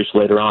amicus briefs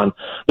later on,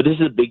 but this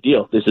is a big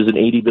deal. This is an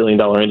 $80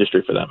 billion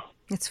industry for them.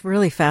 It's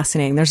really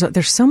fascinating.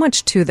 There's so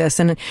much to this.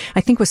 And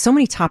I think with so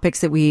many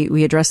topics that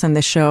we address on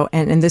this show,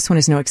 and this one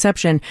is no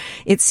exception,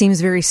 it seems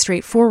very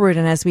straightforward.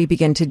 And as we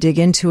begin to dig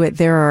into it,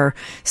 there are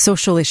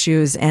social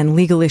issues and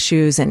legal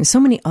issues and so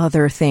many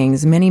other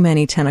things, many,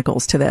 many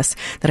tentacles to this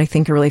that I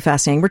think are really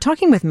fascinating. We're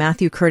talking with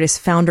Matthew Curtis,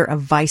 founder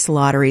of Vice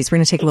Lotteries. We're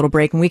going to take a little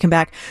break. When we come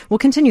back, we'll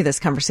continue this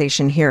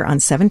conversation here on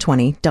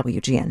 720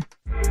 WGN.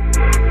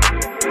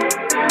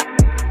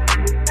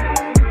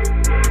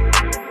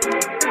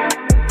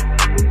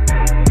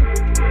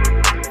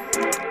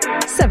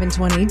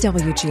 720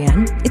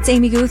 WGN. It's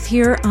Amy Guth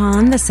here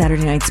on the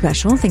Saturday Night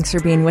Special. Thanks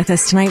for being with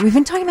us tonight. We've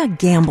been talking about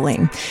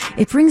gambling.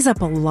 It brings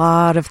up a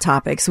lot of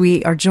topics.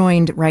 We are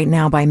joined right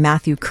now by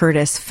Matthew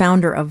Curtis,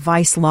 founder of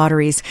Vice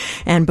Lotteries.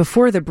 And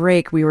before the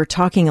break, we were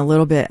talking a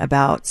little bit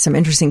about some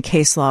interesting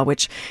case law,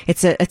 which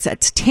it's a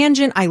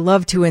tangent I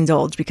love to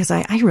indulge because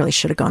I really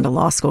should have gone to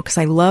law school because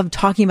I love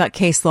talking about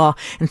case law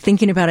and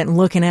thinking about it and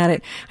looking at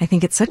it. I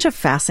think it's such a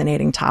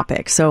fascinating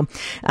topic. So,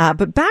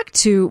 but back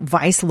to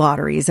Vice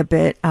Lotteries a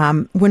bit.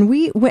 When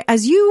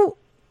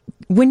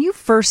you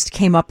first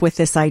came up with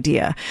this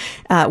idea,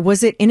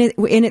 was it in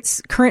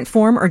its current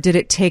form, or did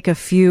it take a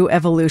few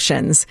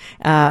evolutions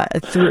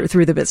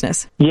through the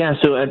business? Yeah,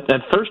 so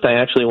at first I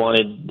actually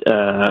wanted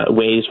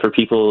ways for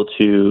people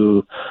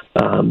to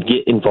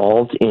get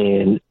involved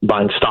in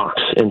buying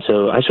stocks, and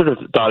so I sort of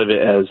thought of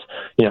it as,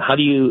 how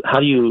do you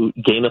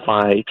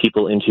gamify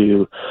people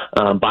into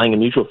buying a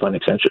mutual fund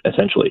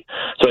essentially?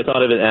 So I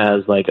thought of it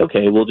as like,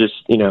 okay, we'll just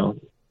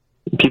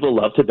people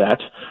love to bet,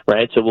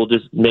 right? So we'll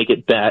just make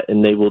it bet,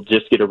 and they will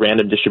just get a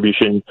random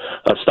distribution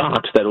of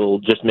stocks that will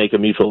just make a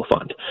mutual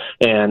fund.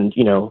 And,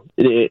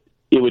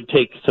 it would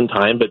take some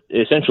time, but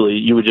essentially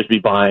you would just be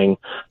buying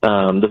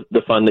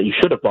the fund that you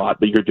should have bought,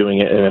 but you're doing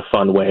it in a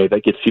fun way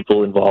that gets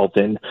people involved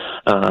in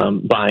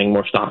buying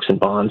more stocks and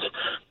bonds.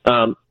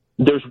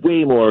 There's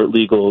way more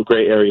legal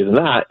gray area than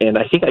that, and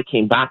I think I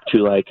came back to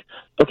like,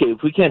 okay,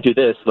 if we can't do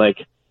this, like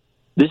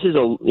this is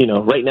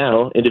right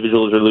now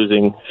individuals are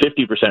losing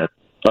 50%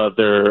 of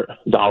their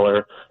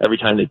dollar every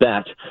time they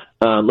bet.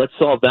 Let's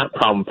solve that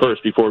problem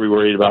first before we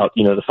worried about,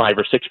 the 5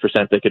 or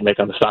 6% they could make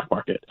on the stock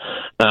market.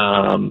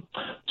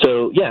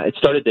 So yeah, it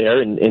started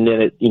there, and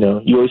then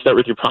you always start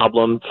with your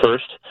problem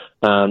first.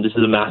 This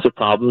is a massive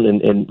problem,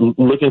 and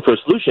looking for a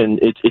solution,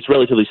 it's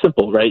relatively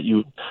simple, right?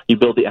 You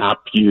build the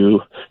app,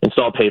 you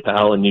install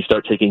PayPal, and you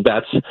start taking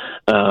bets.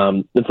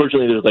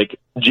 Unfortunately, there's like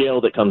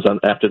jail that comes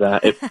on after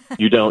that if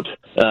you don't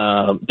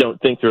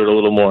think through it a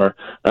little more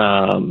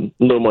in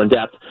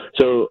depth.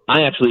 So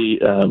I actually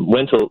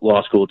went to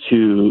law school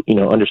to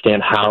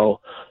understand how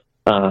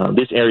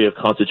this area of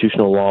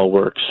constitutional law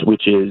works,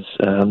 which is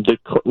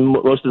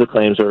most of the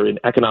claims are in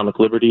economic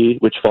liberty,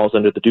 which falls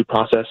under the Due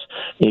Process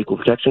and Equal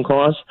Protection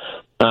Clause.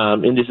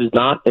 And this is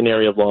not an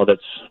area of law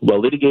that's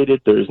well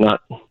litigated. There's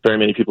not very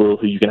many people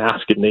who you can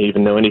ask and they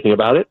even know anything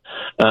about it.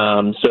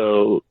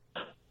 So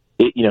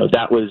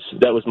that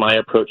was my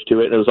approach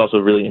to it. It was also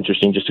really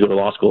interesting just to go to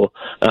law school.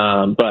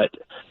 So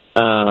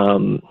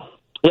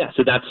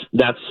that's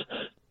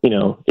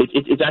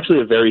it's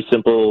actually a very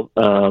simple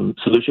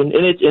solution,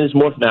 and it's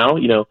morphed now.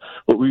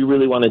 What we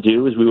really want to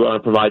do is we want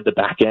to provide the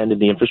back end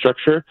and the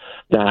infrastructure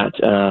that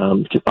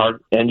our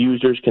end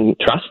users can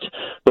trust,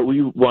 but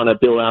we want to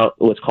build out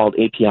what's called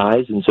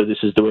APIs, and so this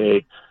is the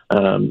way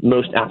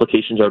most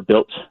applications are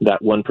built,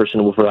 that one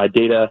person will provide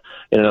data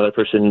and another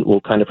person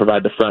will kind of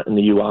provide the front and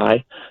the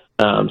UI.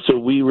 So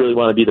we really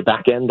want to be the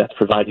back end that's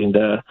providing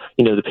the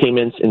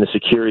payments and the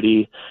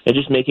security and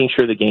just making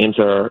sure the games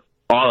are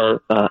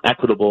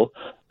equitable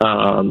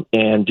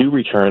and do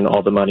return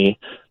all the money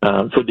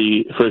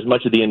for as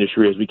much of the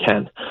industry as we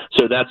can.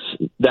 So that's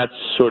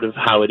sort of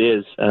how it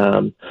is,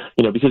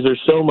 because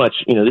there's so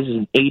much. This is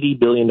an $80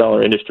 billion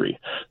industry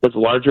that's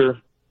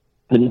larger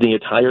than the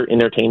entire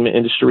entertainment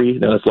industry.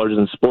 That's larger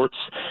than sports,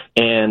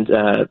 and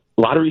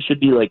lottery should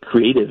be like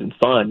creative and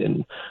fun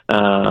and.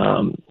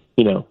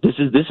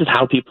 This is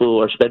how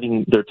people are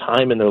spending their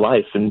time in their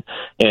life, and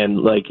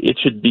like it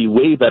should be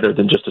way better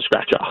than just a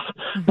scratch off.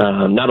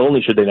 Mm-hmm. Not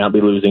only should they not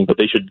be losing, but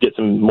they should get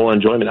some more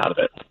enjoyment out of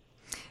it.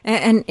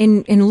 And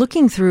in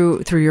looking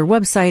through your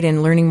website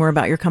and learning more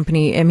about your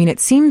company, I mean, it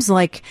seems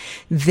like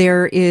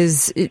there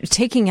is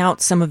taking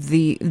out some of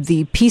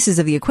the pieces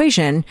of the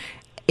equation.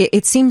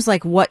 It seems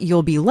like what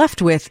you'll be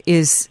left with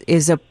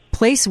is a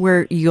place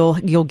where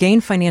you'll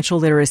gain financial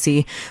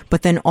literacy,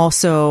 but then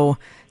also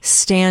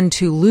stand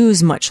to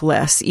lose much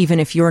less, even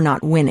if you're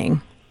not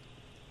winning.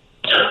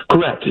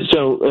 Correct.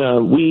 So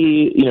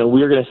we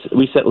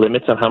set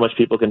limits on how much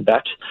people can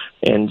bet,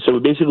 and so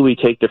basically we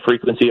take the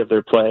frequency of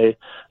their play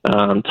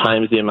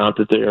times the amount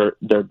that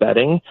they're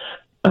betting.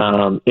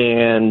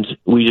 And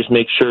we just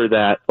make sure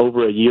that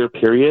over a year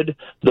period,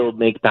 they'll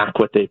make back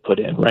what they put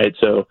in, right?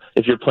 So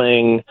if you're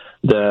playing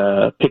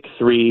the pick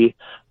three,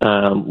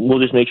 we'll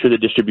just make sure the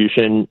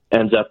distribution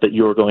ends up that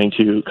you're going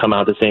to come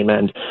out the same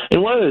end.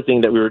 And one other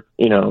thing that we were,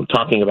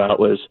 talking about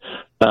was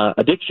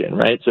addiction,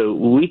 right? So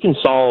we can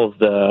solve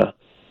the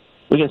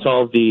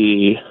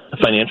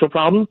financial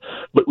problem,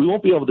 but we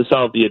won't be able to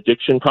solve the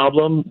addiction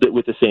problem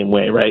with the same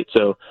way, right?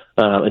 So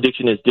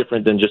addiction is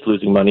different than just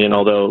losing money, and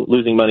although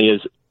losing money is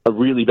a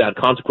really bad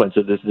consequence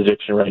of this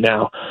addiction right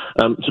now.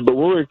 But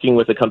we're working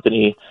with a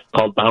company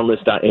called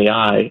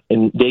Boundless.ai,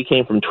 and they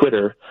came from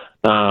Twitter.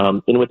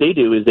 And what they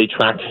do is they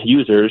track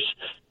users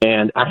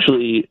and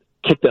actually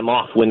kick them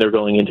off when they're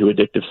going into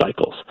addictive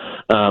cycles.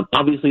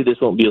 Obviously,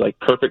 this won't be like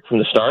perfect from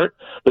the start,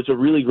 but it's a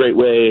really great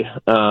way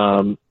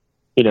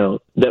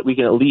that we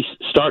can at least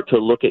start to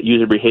look at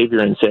user behavior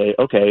and say,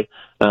 okay,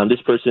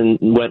 this person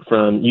went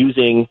from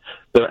using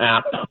their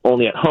app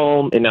only at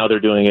home, and now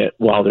they're doing it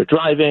while they're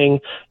driving,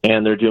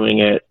 and they're doing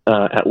it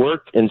at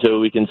work. And so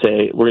we can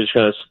say we're just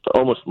going to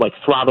almost like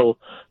throttle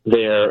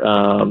their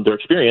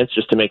experience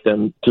just to make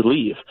them to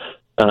leave,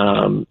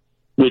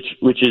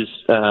 which is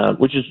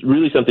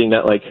really something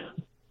that, like,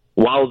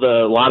 while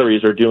the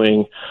lotteries are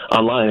doing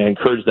online, I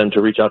encourage them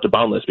to reach out to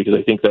Boundless, because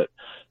I think that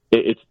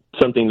it's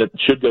something that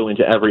should go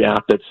into every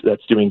app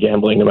that's doing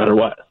gambling, no matter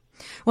what.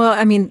 Well,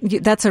 I mean,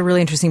 that's a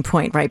really interesting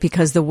point, right?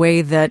 Because the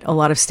way that a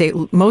lot of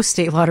most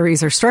state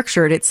lotteries are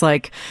structured, it's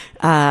like,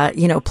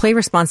 play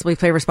responsibly.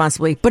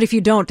 But if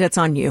you don't, that's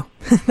on you.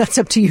 That's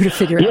up to you to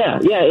figure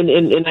out. Yeah.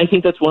 And I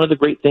think that's one of the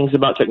great things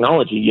about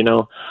technology.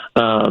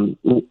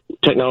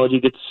 Technology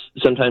gets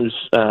sometimes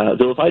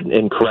vilified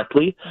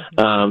incorrectly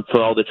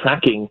for all the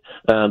tracking.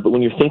 But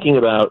when you're thinking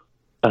about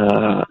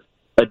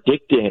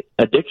addiction,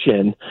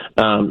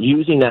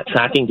 using that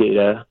tracking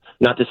data,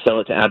 not to sell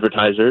it to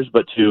advertisers,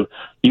 but to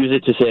use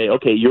it to say,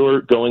 okay,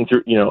 you're going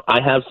through, I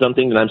have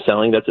something that I'm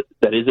selling that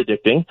is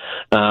addicting.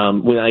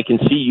 When I can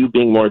see you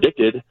being more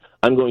addicted,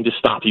 I'm going to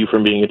stop you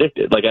from being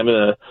addicted. Like I'm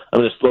going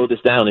to slow this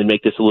down and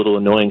make this a little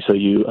annoying so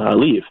you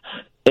leave.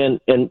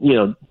 And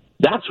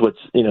that's what's,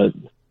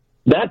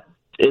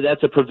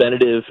 that's a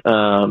preventative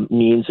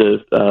means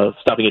of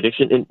stopping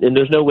addiction. And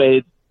there's no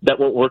way that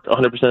won't work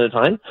 100% of the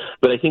time,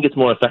 but I think it's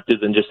more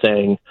effective than just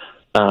saying,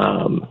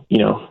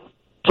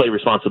 play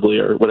responsibly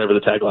or whatever the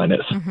tagline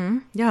is. Mm-hmm.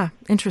 Yeah,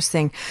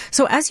 interesting.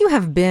 So as you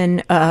have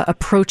been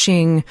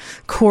approaching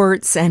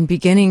courts and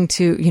beginning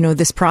to,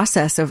 this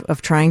process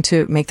of trying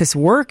to make this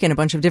work in a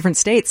bunch of different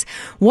states,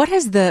 what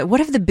have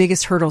the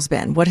biggest hurdles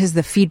been? What has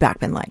the feedback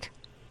been like?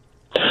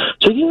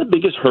 So I think the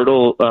biggest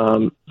hurdle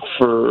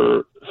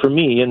for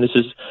me, and this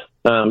is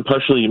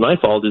partially my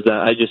fault, is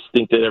that I just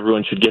think that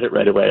everyone should get it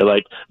right away.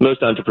 Like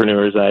most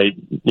entrepreneurs,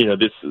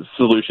 this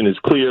solution is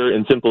clear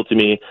and simple to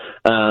me.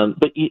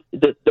 But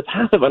the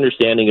path of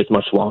understanding is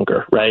much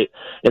longer, right?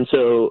 And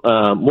so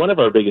one of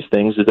our biggest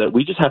things is that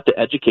we just have to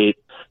educate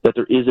that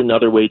there is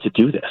another way to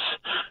do this.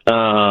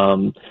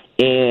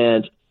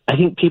 And I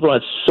think people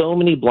have so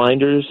many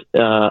blinders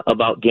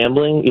about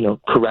gambling,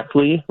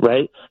 correctly,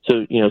 right?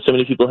 So, so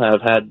many people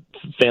have had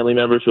family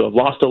members who have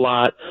lost a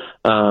lot.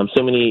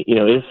 So many,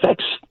 it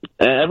affects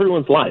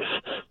everyone's life.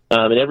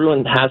 And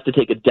everyone has to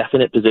take a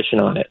definite position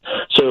on it.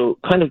 So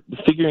kind of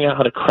figuring out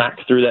how to crack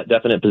through that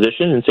definite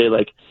position and say,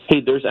 like,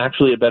 hey, there's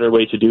actually a better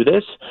way to do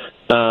this.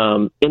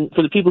 And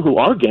for the people who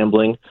are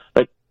gambling,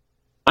 like,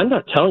 I'm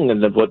not telling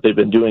them that what they've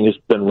been doing has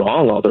been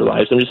wrong all their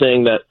lives. I'm just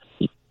saying that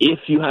if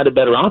you had a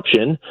better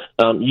option,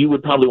 you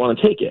would probably want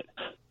to take it.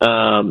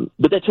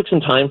 But that took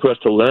some time for us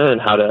to learn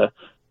how to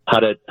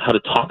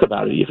talk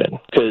about it, even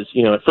because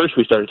at first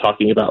we started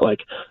talking about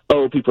like,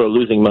 oh, people are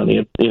losing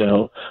money,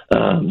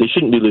 they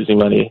shouldn't be losing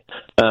money.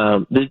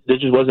 That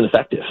just wasn't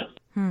effective.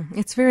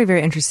 It's very,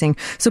 very interesting.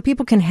 So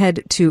people can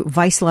head to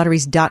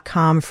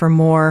vicelotteries.com for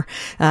more,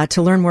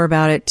 to learn more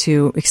about it,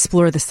 to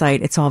explore the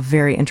site. It's all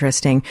very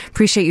interesting.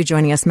 Appreciate you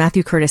joining us.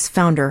 Matthew Curtis,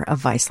 founder of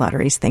Vice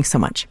Lotteries. Thanks so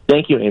much.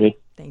 Thank you, Amy.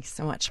 Thanks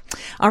so much.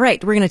 All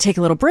right, we're going to take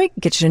a little break,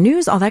 get you to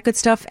news, all that good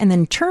stuff, and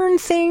then turn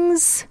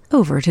things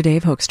over to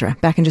Dave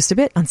Hoekstra. Back in just a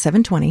bit on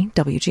 720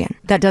 WGN.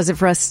 That does it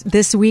for us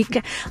this week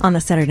on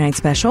the Saturday Night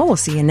Special. We'll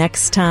see you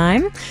next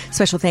time.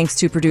 Special thanks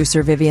to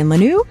producer Vivian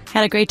Lanou.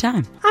 Had a great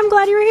time. I'm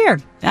glad you were here.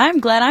 I'm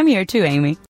glad I'm here too, Amy.